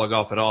 If you follow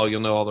golf at all, you'll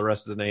know all the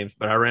rest of the names.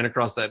 But I ran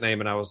across that name,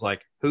 and I was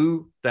like,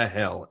 who the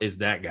hell is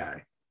that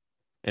guy?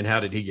 And how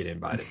did he get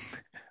invited?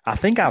 I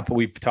think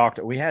we talked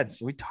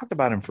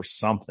about him for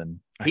something.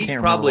 He's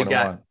probably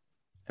got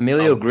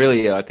Emilio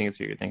Grillo. I think it's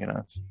who you're thinking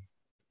of.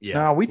 Yeah,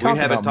 no, we talked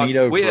about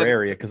Mito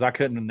Pereira because I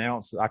couldn't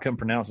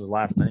pronounce his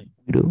last name.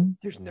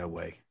 There's no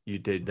way you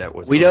did that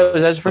with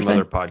that's some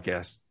other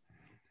podcast.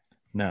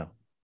 No.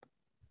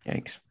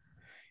 Yikes.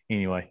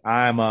 Anyway,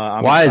 I'm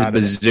why is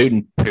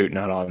Bazootin Poot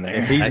not on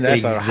there?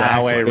 That's a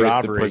highway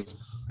robbery.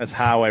 That's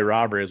highway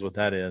robbery is what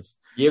that is.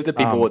 Give the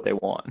people what they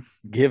want.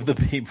 Give the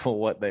people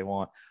what they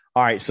want.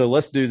 All right, so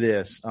let's do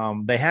this.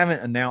 They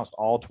haven't announced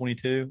all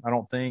 22, I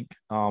don't think.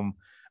 On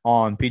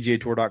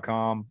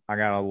PGAtour.com, I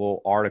got a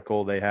little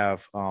article. They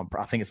have,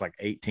 I think it's like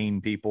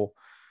 18 people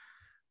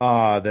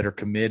that are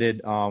committed.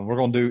 We're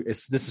going to do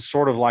this is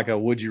sort of like a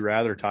would you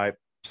rather type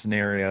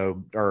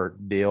scenario or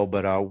deal,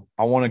 but I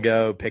want to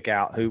go pick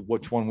out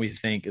which one we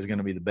think is going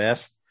to be the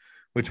best,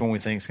 which one we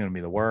think is going to be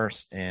the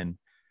worst, and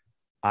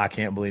I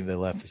can't believe they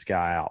left this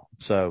guy out.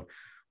 So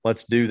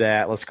let's do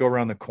that. Let's go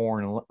around the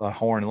horn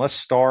and let's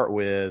start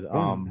with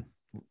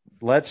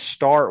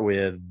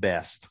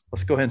best.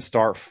 Let's go ahead and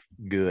start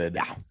good.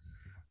 Yeah.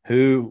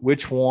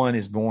 Which one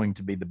is going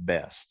to be the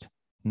best?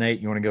 Nate,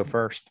 you want to go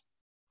first?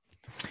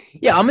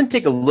 Yeah, I'm going to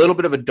take a little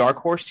bit of a dark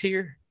horse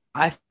here.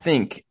 I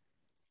think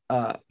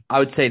I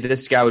would say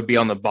this guy would be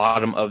on the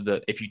bottom of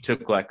if you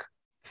took like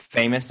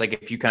famous, like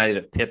if you kind of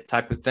did a PIP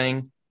type of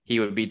thing, he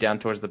would be down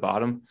towards the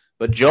bottom.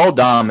 But Joel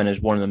Dahmen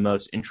is one of the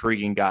most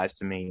intriguing guys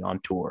to me on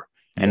tour.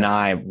 And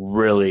I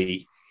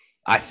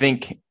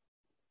think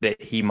that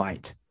he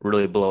might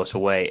really blow us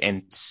away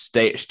and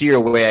steer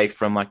away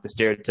from like the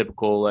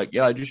stereotypical,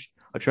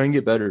 I try and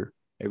get better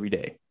every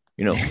day.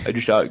 I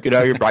just get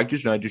out here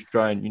practice and I just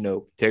try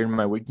and, turn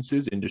my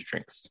weaknesses into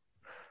strengths.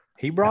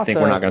 I think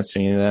we're not going to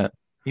see any of that.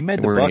 He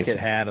made the bucket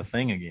hat a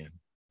thing again.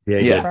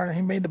 Yeah.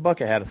 He made the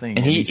bucket hat a thing.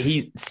 And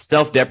he's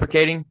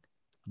self-deprecating.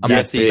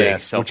 That's the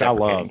best, which I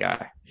love.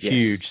 Guy.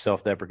 Huge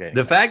self-deprecating.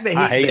 The fact that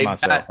I hate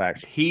myself,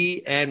 actually.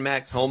 He and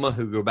Max Homa,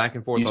 who go back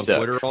and forth on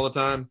Twitter all the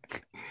time,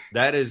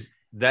 that is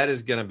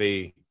going to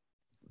be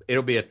 –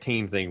 it'll be a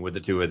team thing with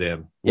the two of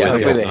them. Yeah,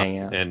 hopefully they hang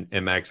out.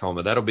 And Max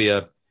Homa. That'll be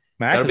a –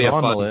 Max is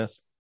on the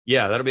list.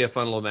 Yeah, that'll be a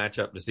fun little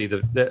matchup to see.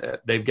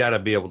 They've got to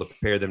be able to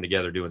pair them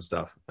together doing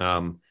stuff. I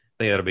think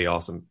that'll be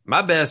awesome.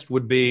 My best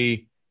would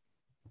be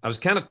 – I was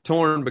kind of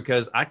torn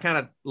because I kind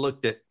of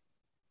looked at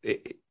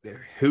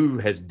who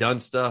has done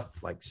stuff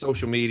like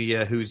social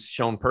media, who's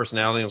shown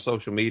personality on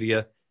social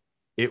media.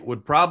 It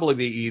would probably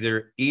be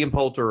either Ian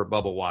Poulter or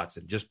Bubba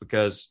Watson, just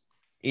because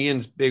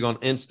Ian's big on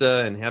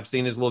Insta and have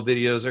seen his little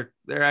videos.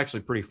 They're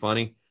actually pretty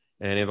funny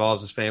and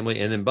involves his family.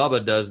 And then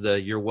Bubba does the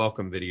You're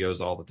Welcome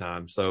videos all the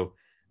time. So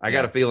I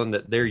got a feeling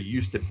that they're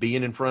used to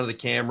being in front of the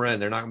camera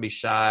and they're not going to be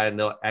shy and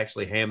they'll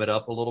actually ham it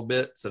up a little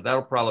bit. So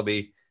that'll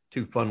probably be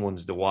two fun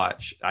ones to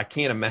watch. I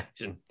can't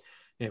imagine.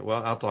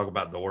 Well, I'll talk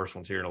about the worst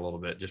ones here in a little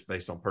bit, just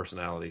based on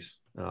personalities.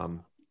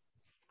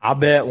 I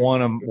bet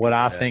what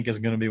I think is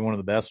going to be one of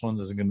the best ones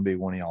is going to be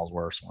one of y'all's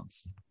worst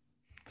ones.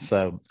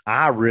 So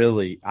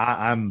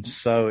I'm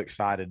so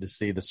excited to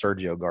see the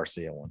Sergio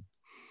Garcia one.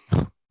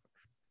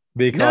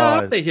 Because no,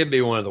 I think he'd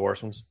be one of the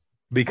worst ones.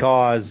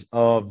 because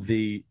of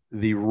the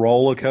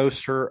roller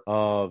coaster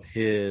of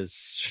his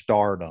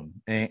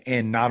stardom,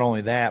 and not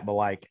only that, but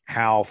like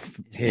how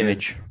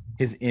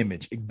his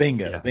image,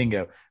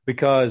 bingo,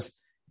 because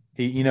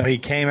he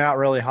came out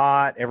really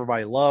hot,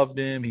 everybody loved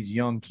him, he's a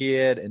young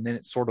kid, and then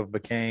it sort of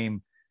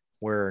became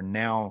where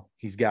now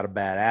he's got a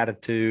bad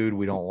attitude,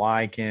 we don't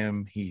like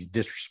him, he's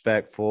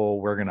disrespectful,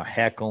 we're going to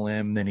heckle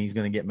him, then he's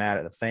going to get mad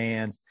at the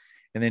fans,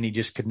 and then he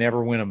just could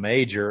never win a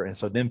major. And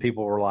so then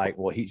people were like,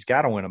 well, he's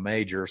got to win a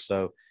major.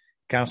 So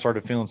kind of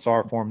started feeling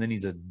sorry for him. Then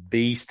he's a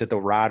beast at the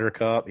Ryder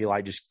Cup. He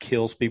like just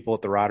kills people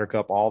at the Ryder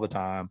Cup all the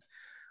time.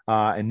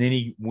 And then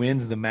he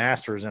wins the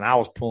Masters, and I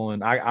was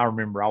pulling. I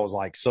remember I was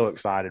like so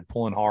excited,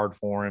 pulling hard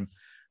for him.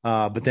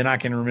 But then I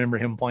can remember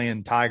him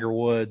playing Tiger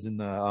Woods in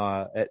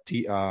the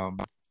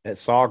at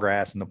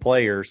Sawgrass and the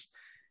Players,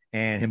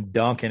 and him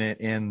dunking it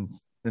in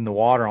the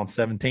water on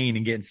 17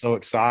 and getting so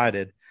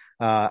excited.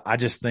 I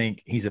just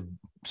think he's a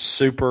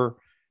super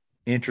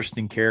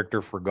interesting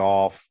character for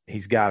golf.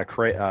 He's got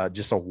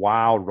just a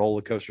wild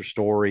roller coaster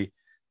story.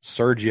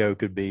 Sergio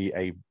could be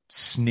a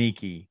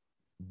sneaky,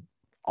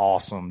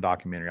 awesome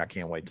documentary. I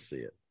can't wait to see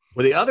it.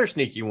 Well, the other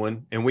sneaky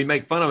one, and we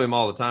make fun of him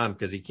all the time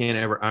because he can't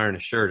ever iron a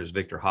shirt, is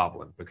Victor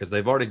Hovland, because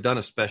they've already done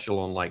a special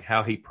on like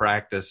how he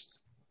practiced,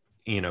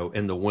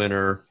 in the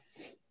winter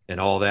and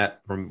all that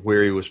from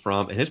where he was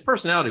from. And his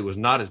personality was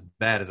not as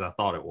bad as I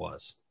thought it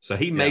was. So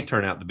he may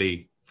turn out to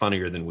be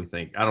funnier than we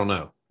think. I don't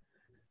know.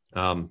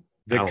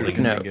 Victor's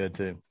going to be good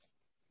too.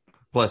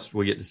 Plus,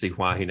 we get to see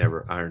why he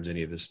never irons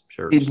any of his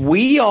shirts. Did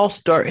we all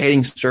start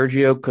hating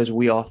Sergio because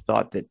we all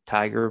thought that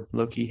Tiger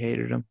Loki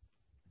hated him?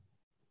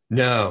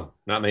 No,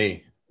 not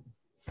me.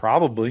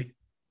 Probably.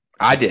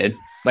 I did.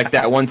 Like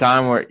that one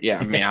time where,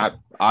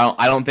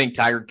 I don't think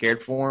Tiger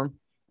cared for him,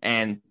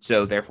 and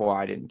so therefore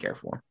I didn't care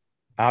for him.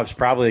 I was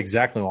probably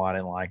exactly why I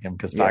didn't like him,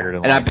 because Tiger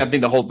didn't. And like I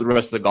think the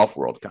rest of the golf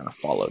world kind of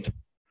followed.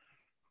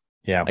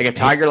 Yeah. Like if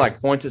Tiger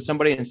points at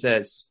somebody and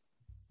says,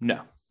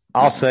 "No,"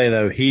 I'll say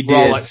though he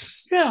did.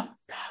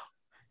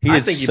 He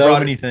did so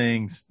many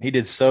things. He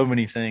did so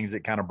many things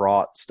that kind of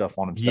brought stuff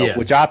on himself,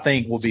 which I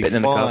think will be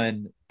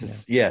fun.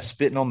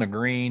 Spitting on the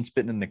green,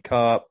 spitting in the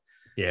cup.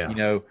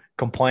 Yeah.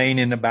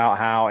 Complaining about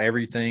how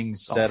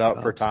everything's set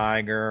up for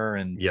Tiger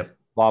and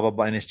blah, blah,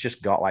 blah. And it's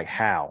just got like,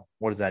 how?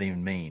 What does that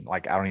even mean?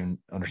 Like, I don't even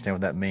understand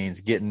what that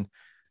means. Getting,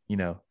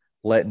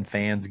 letting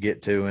fans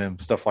get to him,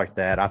 stuff like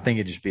that. I think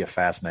it'd just be a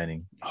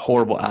fascinating.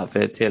 Horrible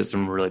outfits. He had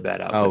some really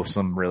bad outfits. Oh,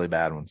 some really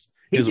bad ones.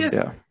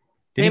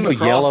 Didn't he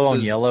go yellow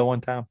on yellow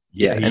one time?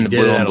 Yeah, and the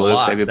blue on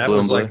blue. That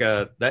was like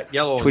that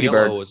yellow on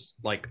yellow was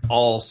like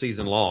all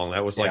season long.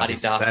 That was like a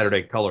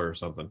Saturday color or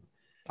something.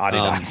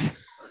 Adidas.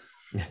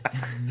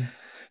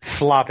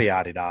 Floppy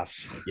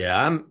Adidas.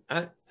 Yeah,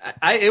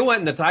 it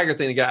wasn't the Tiger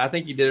thing. I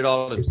think he did it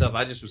all himself.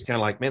 I just was kind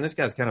of like, man, this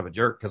guy's kind of a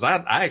jerk, because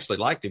I actually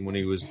liked him when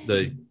he was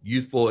the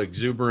youthful,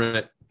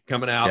 exuberant,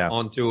 coming out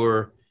on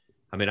tour.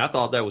 I mean, I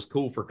thought that was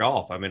cool for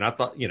golf. I mean, I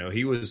thought,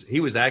 he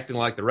was acting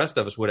like the rest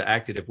of us would have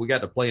acted if we got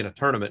to play in a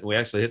tournament and we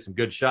actually hit some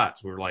good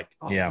shots. We were like,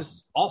 this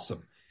is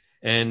awesome.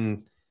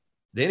 And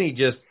then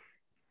it's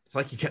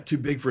like he got too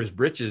big for his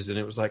britches, and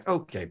it was like,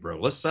 okay,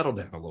 bro, let's settle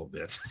down a little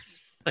bit.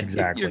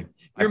 Exactly.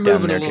 You're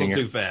moving a little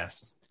too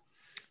fast.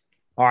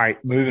 All right,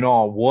 moving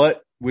on.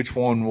 Which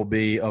one will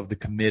be of the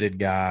committed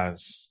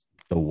guys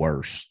the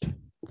worst?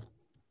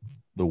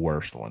 The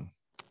worst one.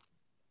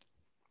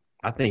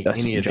 I think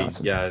any of these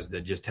guys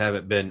that just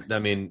haven't been. I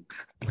mean,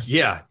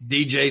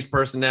 DJ's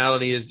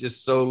personality is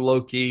just so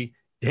low key.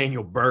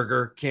 Daniel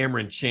Berger,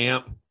 Cameron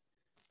Champ.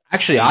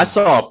 Actually, I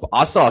saw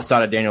a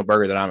side of Daniel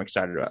Berger that I'm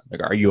excited about.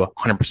 Like, are you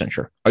 100%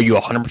 sure? Are you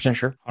 100%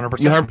 sure? 100%.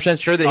 You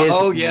 100% sure that his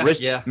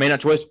wrist may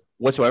not twist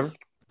whatsoever?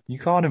 You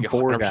called him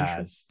four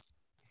guys. Sure.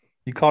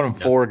 You called him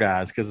four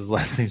guys because his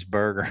last name's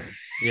Berger.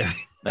 Yeah,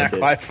 not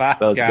quite five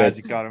guys.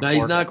 You called him. No,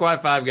 he's not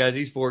quite five guys.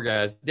 He's four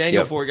guys.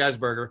 Daniel, four guys.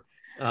 Berger.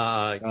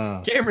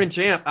 Cameron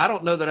Champ, I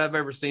don't know that I've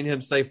ever seen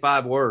him say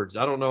 5 words.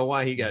 I don't know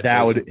why he got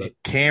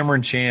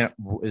Cameron Champ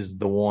is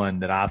the one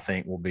that I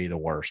think will be the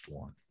worst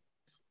one.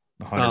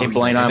 Hey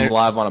Blaine, I'm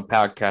live on a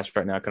podcast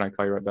right now. Can I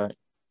call you right back?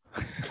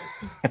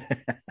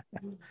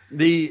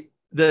 the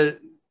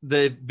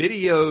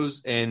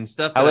videos and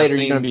stuff. How late are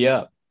you going to be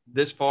up?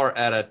 This far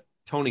at a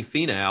Tony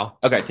Finau.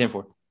 Okay,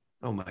 10-4.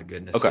 Oh my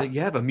goodness. Okay,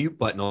 you have a mute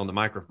button on the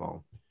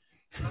microphone.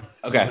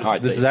 Okay, all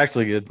right. This is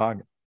actually a good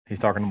podcast. He's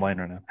talking to Blaine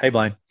right now. Hey,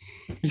 Blaine.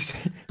 He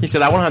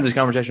said, I want to have this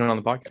conversation on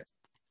the podcast.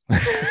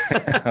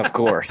 Of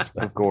course.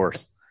 What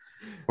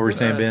were you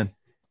saying, Ben?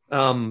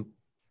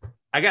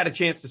 I got a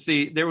chance to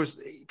see,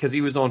 because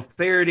he was on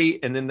Faraday,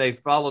 and then they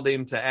followed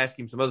him to ask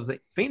him some other things.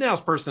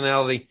 Finau's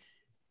personality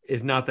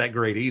is not that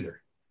great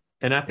either.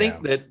 And I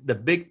think that the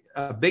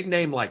big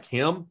name like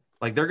him,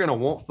 like they're going to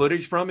want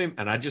footage from him,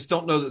 and I just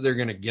don't know that they're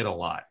going to get a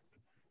lot.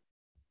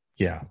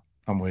 Yeah,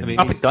 I'm with you.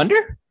 Tropic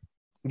Thunder?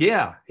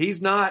 Yeah,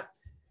 he's not.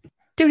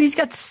 Dude, he's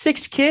got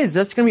 6 kids.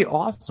 That's going to be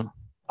awesome.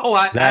 Oh,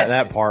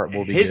 that part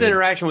will be his good.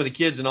 Interaction with the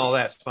kids and all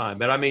that's fine.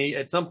 But I mean,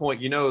 at some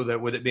point, that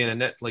with it being a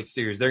Netflix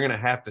series, they're going to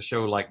have to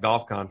show like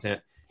golf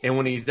content. And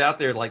when he's out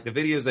there, like the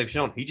videos they've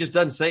shown, he just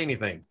doesn't say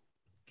anything.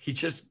 He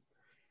just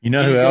who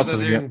else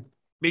is going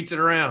beats it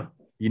around.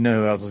 You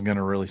know who else is going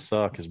to really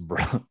suck is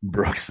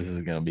Brooks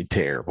is going to be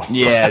terrible.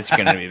 Yeah, it's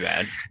going to be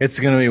bad. It's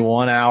going to be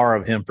 1 hour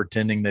of him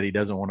pretending that he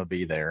doesn't want to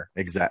be there.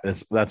 Exactly.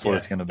 That's what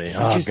it's going to be.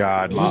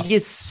 God. He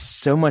gets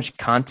so much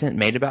content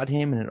made about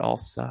him, and it all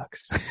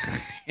sucks.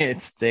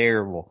 It's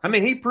terrible. I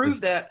mean, he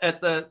proved that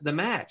at the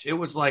match. It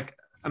was like,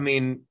 I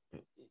mean,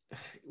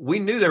 we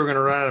knew they were going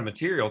to run out of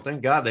material.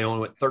 Thank God they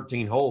only went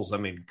 13 holes. I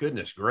mean,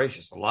 goodness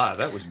gracious alive.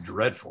 That was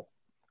dreadful.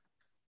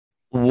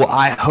 Well,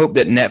 I hope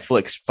that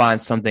Netflix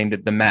finds something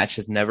that the match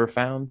has never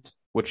found,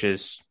 which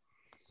is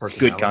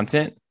good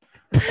content.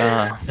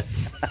 There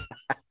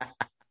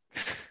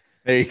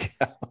you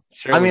go.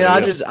 Sure, I mean,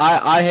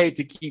 I hate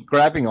to keep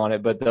crapping on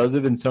it, but those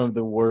have been some of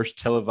the worst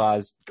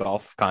televised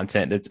golf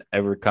content that's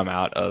ever come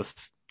out of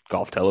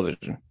golf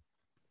television.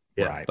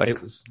 Yeah, right. Like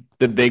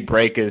the big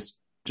break is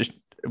just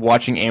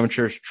watching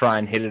amateurs try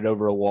and hit it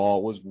over a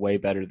wall was way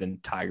better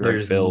than Tiger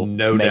and Phil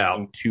no making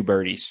doubt 2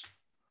 birdies.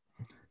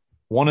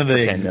 One of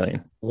the 10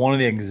 million. One of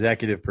the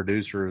executive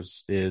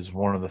producers is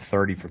one of the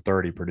 30 for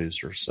 30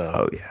 producers.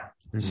 So,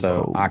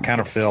 I kind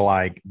of feel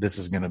like this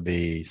is going to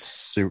be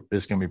it's going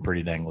to be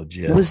pretty dang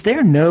legit. Was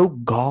there no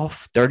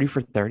golf 30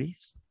 for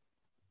 30s?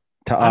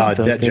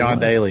 John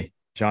Daly.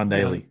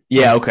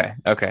 Yeah.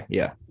 Okay.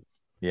 Yeah.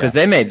 Because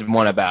they made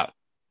one about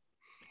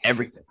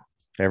everything.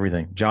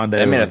 John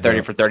Daly. They made a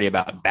 30 for 30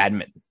 about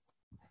badminton.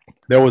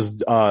 There was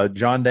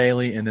John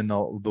Daly, and then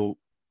the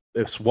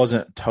it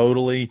wasn't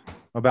totally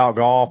about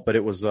golf, but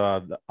it was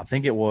I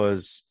think it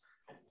was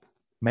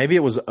maybe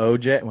it was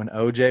OJ when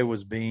OJ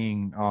was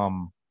being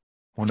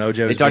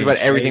they talked about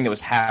everything that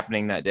was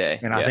happening that day.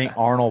 And I think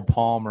Arnold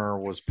Palmer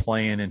was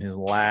playing in his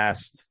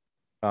last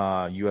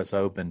US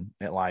Open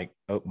at like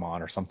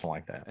Oakmont or something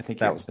like that. I think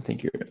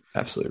you're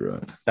absolutely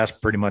right. That's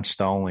pretty much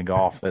the only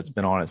golf that's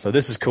been on it. So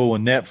this is cool,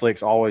 and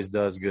Netflix always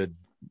does good,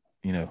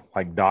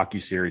 like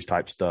docuseries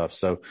type stuff.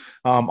 So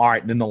all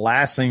right, then the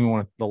last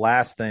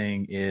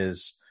thing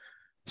is,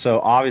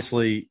 so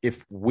obviously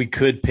if we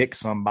could pick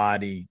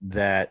somebody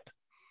that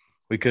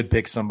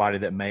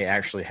may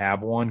actually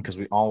have one, because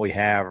all we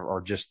have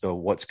are just the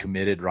what's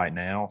committed right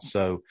now.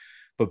 So,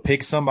 but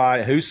pick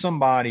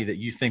somebody that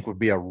you think would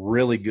be a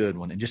really good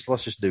one, and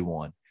let's just do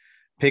one.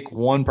 Pick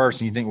one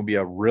person you think would be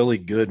a really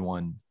good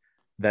one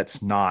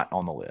that's not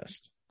on the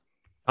list.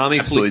 Tommy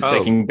Fleetwood.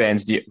 Taking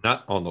Ben's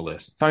not on the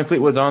list. Tommy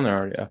Fleetwood's on there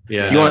already.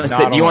 Yeah. You want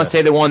to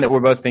say the one that we're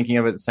both thinking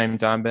of at the same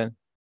time, Ben?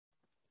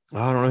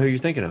 I don't know who you're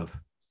thinking of.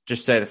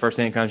 Just say the first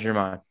thing that comes to your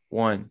mind.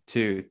 1,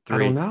 2, 3. I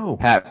don't know.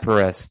 Pat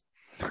Perez.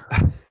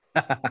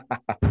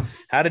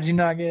 How did you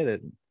not get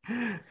it?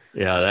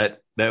 Yeah,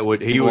 that would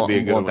be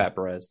a good one. Pat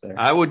Perez there.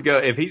 I would go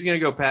if he's going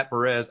to go Pat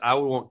Perez. I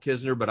would want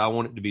Kisner, but I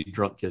want it to be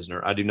drunk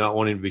Kisner. I do not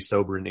want him to be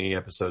sober in any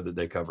episode that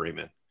they cover him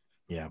in.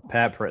 Yeah,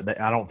 Pat Perez.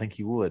 I don't think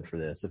he would for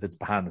this if it's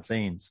behind the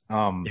scenes.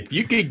 If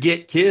you could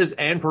get Kiz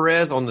and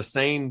Perez on the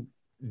same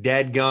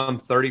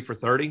dadgum 30 for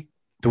 30,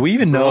 do we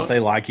even know if they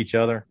like each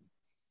other?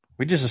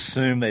 We just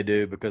assume they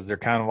do because they're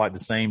kind of like the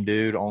same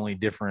dude, only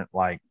different.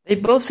 Like they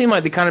both seem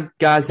like the kind of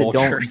guys that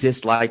cultures. Don't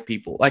dislike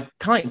people. Like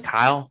kind of like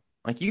Kyle.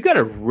 Like you got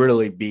to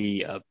really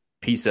be a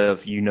piece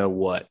of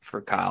what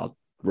for Kyle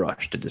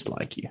Rush to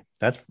dislike you.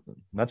 That's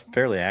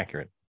fairly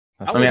accurate.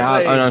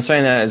 I'm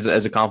saying that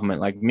as a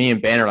compliment. Like me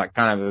and Ben are like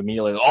kind of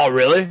immediately. Oh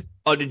really?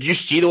 Oh, did you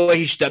see the way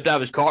he stepped out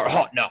of his car?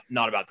 Oh no,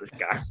 not about this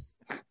guy.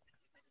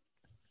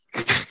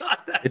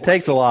 It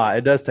takes a lot.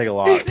 It does take a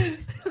lot.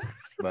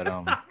 But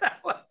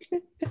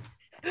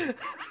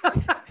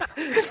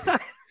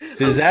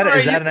is that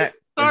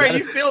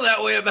you feel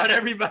that way about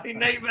everybody,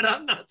 Nate, but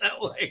I'm not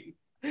that way.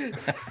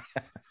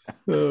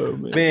 Oh,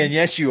 man,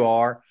 yes, you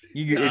are.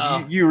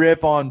 If you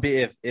rip on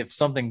if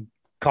something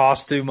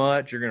costs too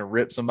much, you're going to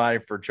rip somebody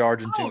for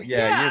charging too much.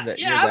 Yeah, you're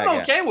that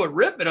I'm okay with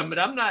ripping them, but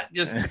I'm not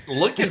just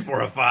looking for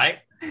a fight.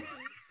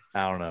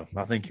 I don't know.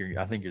 I think you're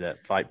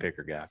that fight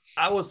picker guy.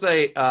 I will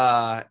say,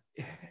 I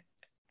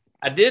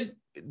did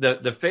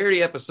the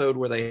Faraday episode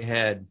where they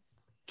had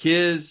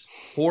Kiz,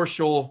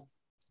 Horschel,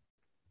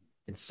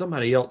 and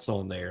somebody else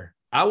on there.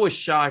 I was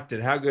shocked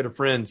at how good of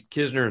friends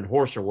Kisner and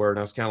Horschel were, and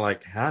I was kind of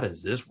like, how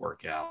does this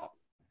work out?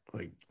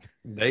 Like,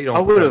 they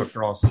don't come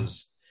across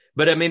as...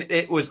 But, I mean,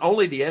 it was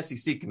only the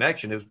SEC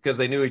connection. It was because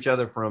they knew each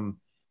other from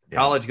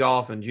college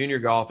golf and junior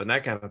golf and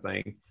that kind of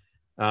thing.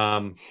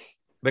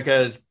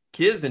 Because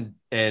Kiz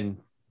and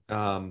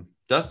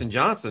Dustin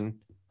Johnson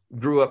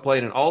grew up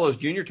playing in all those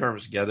junior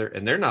tournaments together,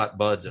 and they're not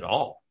buds at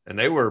all. And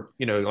they were,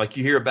 like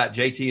you hear about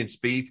JT and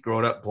Spieth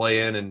growing up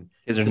playing, and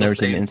Kisner's never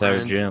seen inside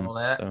a gym.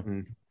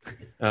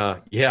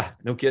 Yeah,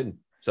 no kidding.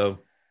 So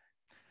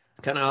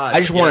kind of odd. I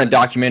just want a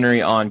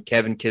documentary on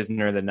Kevin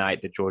Kisner the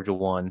night that Georgia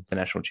won the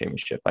national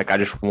championship. Like I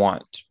just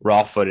want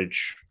raw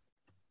footage.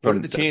 What are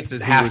the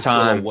chances halftime he was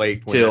still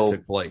awake when that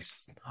took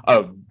place?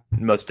 Oh,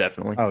 most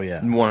definitely. Oh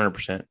yeah,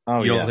 100%.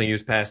 Oh, you don't think he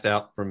was passed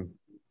out from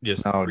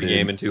just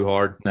gaming too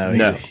hard?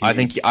 No. I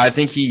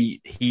think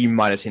he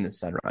might have seen the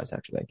sunrise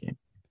after that game.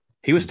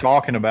 He was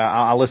talking about.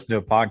 I listened to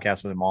a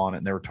podcast with him on it,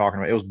 and they were talking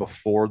about. It was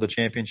before the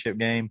championship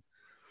game.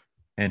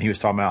 and he was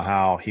talking about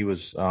how he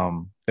was.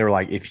 They were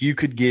like, if you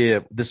could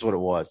give, this is what it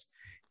was.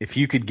 If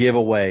you could give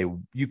away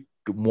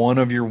one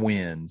of your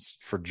wins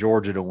for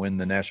Georgia to win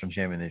the national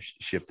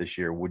championship this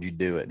year, would you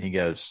do it? And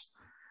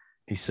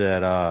he said,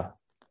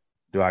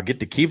 do I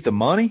get to keep the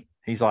money?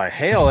 He's like,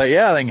 hell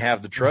yeah, they can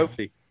have the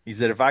trophy. He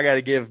said, if I got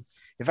to give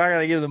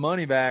the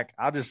money back,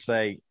 I'll just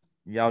say,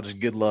 y'all just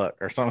good luck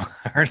or something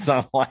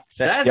like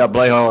that. Yeah,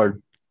 play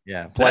hard.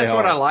 Yeah, play that's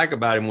hard. what I like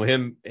about him, with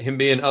him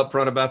being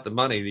upfront about the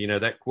money. You know,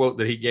 that quote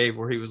that he gave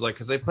where he was like,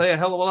 because they pay a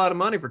hell of a lot of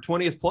money for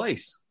 20th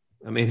place.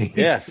 I mean,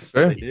 yes,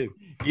 they do.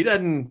 He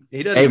doesn't.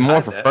 Hey,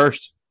 more for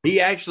first. He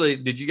actually,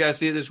 did you guys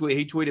see it this week?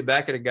 He tweeted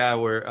back at a guy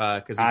where,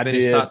 because he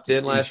finished top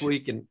 10 last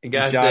week, and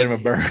guy shot said, him a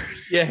bird.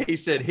 Yeah, he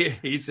said,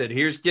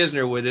 here's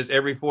Kisner with us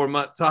every 4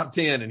 month top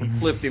 10, and he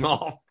flipped him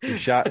off. He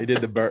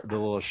did the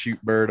little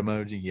shoot bird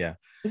emoji. Yeah.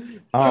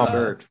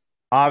 Bird.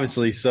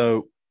 Obviously,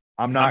 so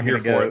I'm not going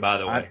to go. For it, by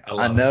the way.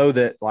 I know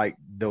that like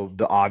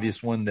the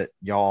obvious one that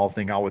y'all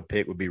think I would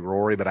pick would be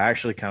Rory, but I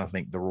actually kind of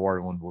think the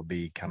Rory one would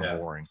be kind of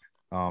boring.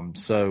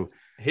 So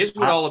his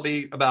would all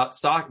be about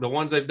soccer. The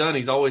ones they've done,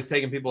 he's always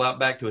taking people out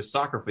back to his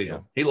soccer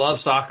field. Yeah. He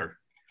loves soccer.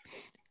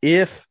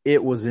 If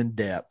it was in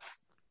depth,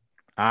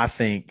 I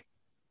think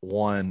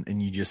one,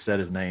 and you just said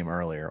his name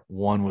earlier,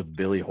 one with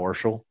Billy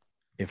Horschel.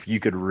 If you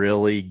could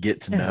really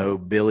get to know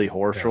Billy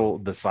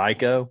Horschel, the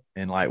psycho,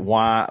 and like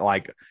why,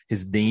 like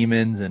his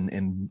demons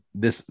and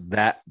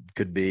that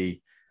could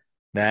be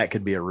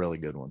a really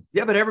good one.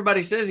 Yeah, but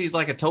everybody says he's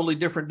like a totally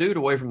different dude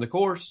away from the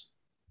course.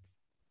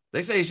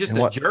 They say he's just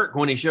a jerk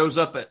when he shows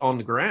up on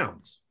the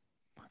grounds.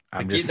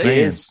 I'm just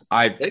saying.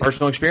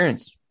 Personal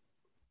experience.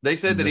 They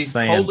said that he's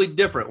totally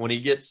different when he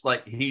gets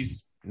like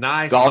he's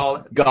nice.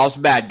 Golf's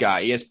bad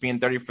guy.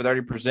 ESPN 30 for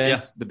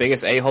 30%. The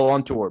biggest a-hole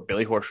on tour,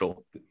 Billy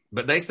Horschel.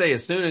 But they say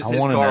as soon as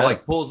his car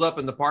like pulls up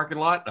in the parking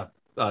lot,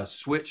 a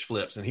switch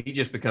flips and he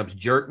just becomes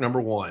jerk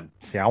number one.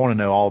 See, I want to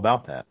know all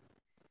about that.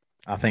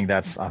 I think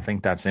that's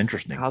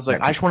interesting. I was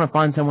like, I just want to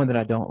find someone that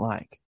I don't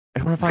like. I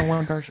just want to find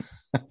one person.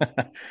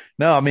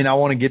 No, I mean, I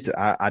want to get to.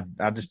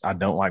 I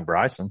don't like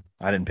Bryson.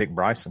 I didn't pick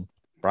Bryson.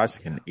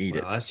 Bryson can eat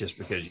it. That's just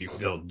because you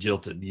feel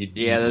jilted. You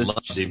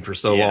loved him for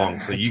so long,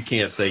 so you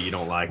can't say you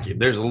don't like him.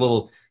 There's a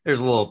little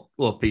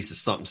piece of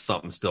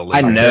something still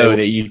left. I know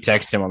that you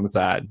text him on the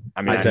side.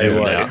 I mean, I tell you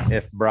what,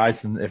 if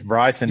Bryson is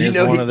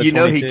one of the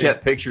 22, he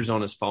kept pictures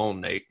on his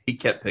phone, Nate. He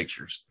kept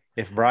pictures.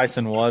 If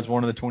Bryson was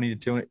one of the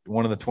 22,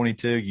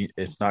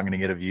 it's not going to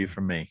get a view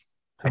from me.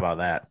 How about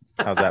that?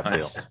 How's that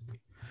feel?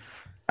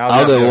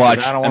 I'll go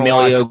watch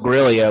Emilio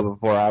Grillo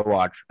before I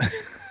watch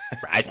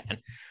Bryson.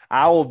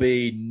 I will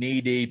be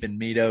knee deep in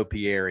Mito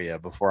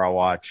Pieria before I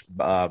watch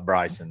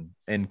Bryson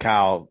and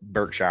Kyle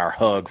Berkshire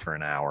hug for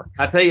an hour.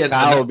 I tell you,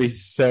 Kyle will be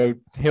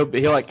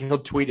he'll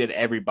tweet at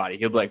everybody.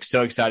 He'll be like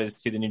so excited to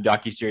see the new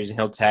docuseries, and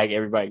he'll tag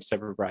everybody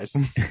except for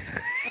Bryson.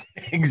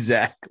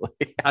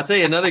 Exactly. I'll tell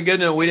you another good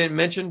note we didn't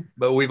mention,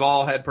 but we've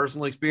all had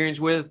personal experience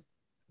with.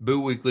 Boo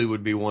Weekly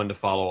would be one to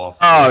follow off.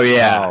 Oh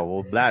yeah. Oh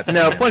well, that's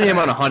put him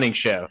on a hunting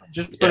show.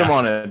 Just put him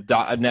on a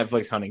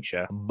Netflix hunting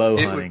show.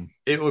 Hunting.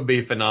 It would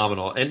be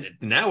phenomenal, and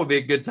now would be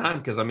a good time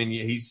because I mean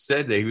he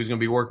said that he was going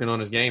to be working on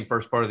his game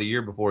first part of the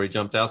year before he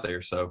jumped out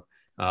there. So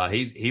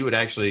he would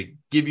actually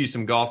give you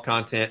some golf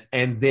content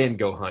and then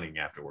go hunting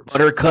afterwards.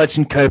 Buttercuts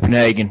in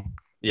Copenhagen.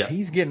 Yeah,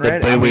 he's getting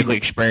ready. The Boo Weekly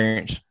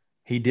experience.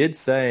 He did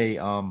say.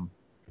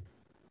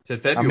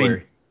 Said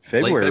February.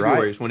 February,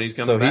 right? Is when he's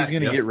coming back. So he's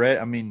going to get ready.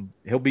 I mean,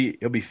 he'll be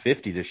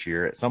 50 this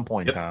year at some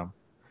point in time.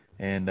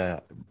 And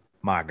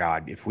my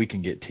God, if we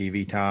can get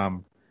TV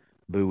time,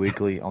 Boo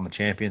Weekly on the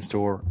Champions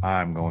Tour,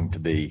 I'm going to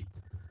be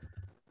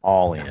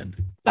all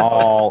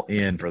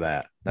in for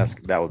that.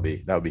 That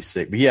would be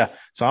sick. But yeah,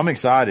 so I'm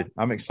excited.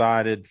 I'm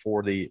excited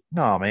for the.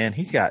 No, man,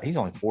 he's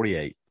only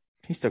 48.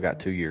 He's still got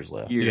 2 years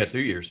left. You got 2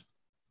 years.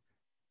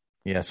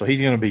 Yeah, so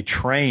he's going to be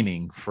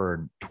training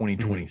for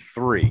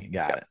 2023.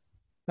 Got it.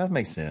 That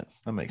makes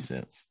sense.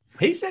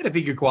 He said if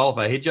he could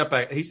qualify, he'd jump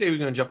back. He said he was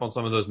going to jump on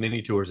some of those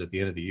mini tours at the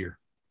end of the year.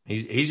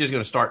 He's just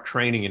going to start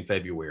training in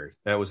February.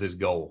 That was his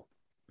goal.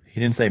 He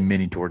didn't say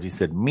mini tours. He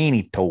said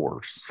mini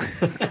tours.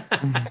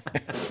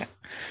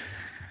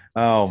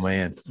 Oh,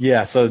 man.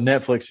 Yeah, so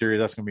Netflix series,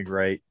 that's going to be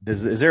great.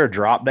 Is there a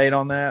drop date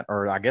on that?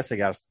 Or I guess they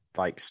got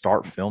to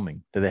start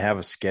filming. Do they have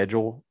a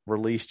schedule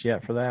released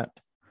yet for that?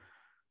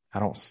 I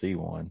don't see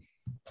one.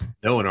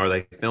 No, and are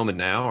they filming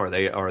now? Are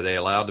they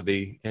allowed to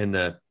be in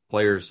the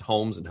players'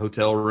 homes and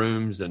hotel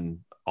rooms and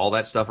all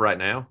that stuff right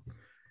now?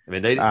 I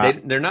mean,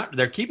 they're not.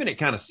 They're keeping it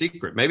kind of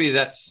secret. Maybe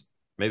that's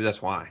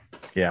why.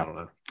 Yeah, I don't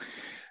know.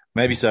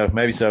 Maybe so.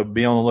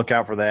 Be on the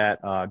lookout for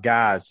that,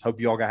 guys. Hope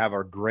you all have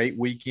a great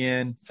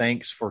weekend.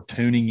 Thanks for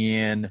tuning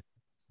in.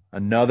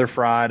 Another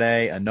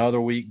Friday, another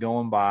week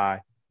going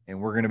by,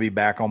 and we're going to be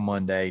back on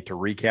Monday to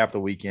recap the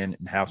weekend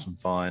and have some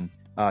fun.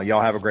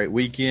 Y'all have a great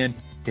weekend.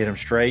 Hit them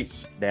straight.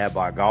 Dad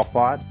by Golf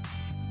Pod.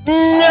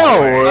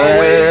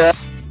 No.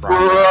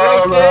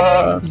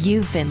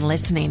 You've been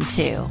listening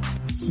to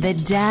the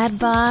Dad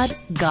Bod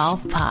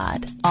Golf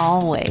Pod.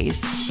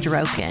 Always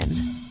stroking.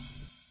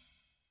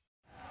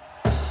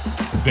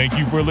 Thank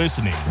you for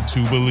listening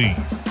to Believe.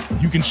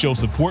 You can show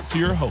support to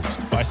your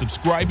host by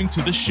subscribing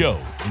to the show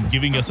and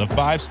giving us a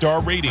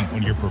 5-star rating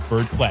on your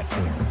preferred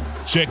platform.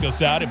 Check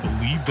us out at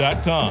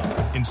Believe.com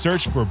and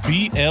search for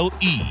BLEAV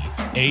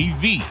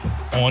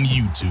on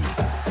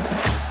YouTube.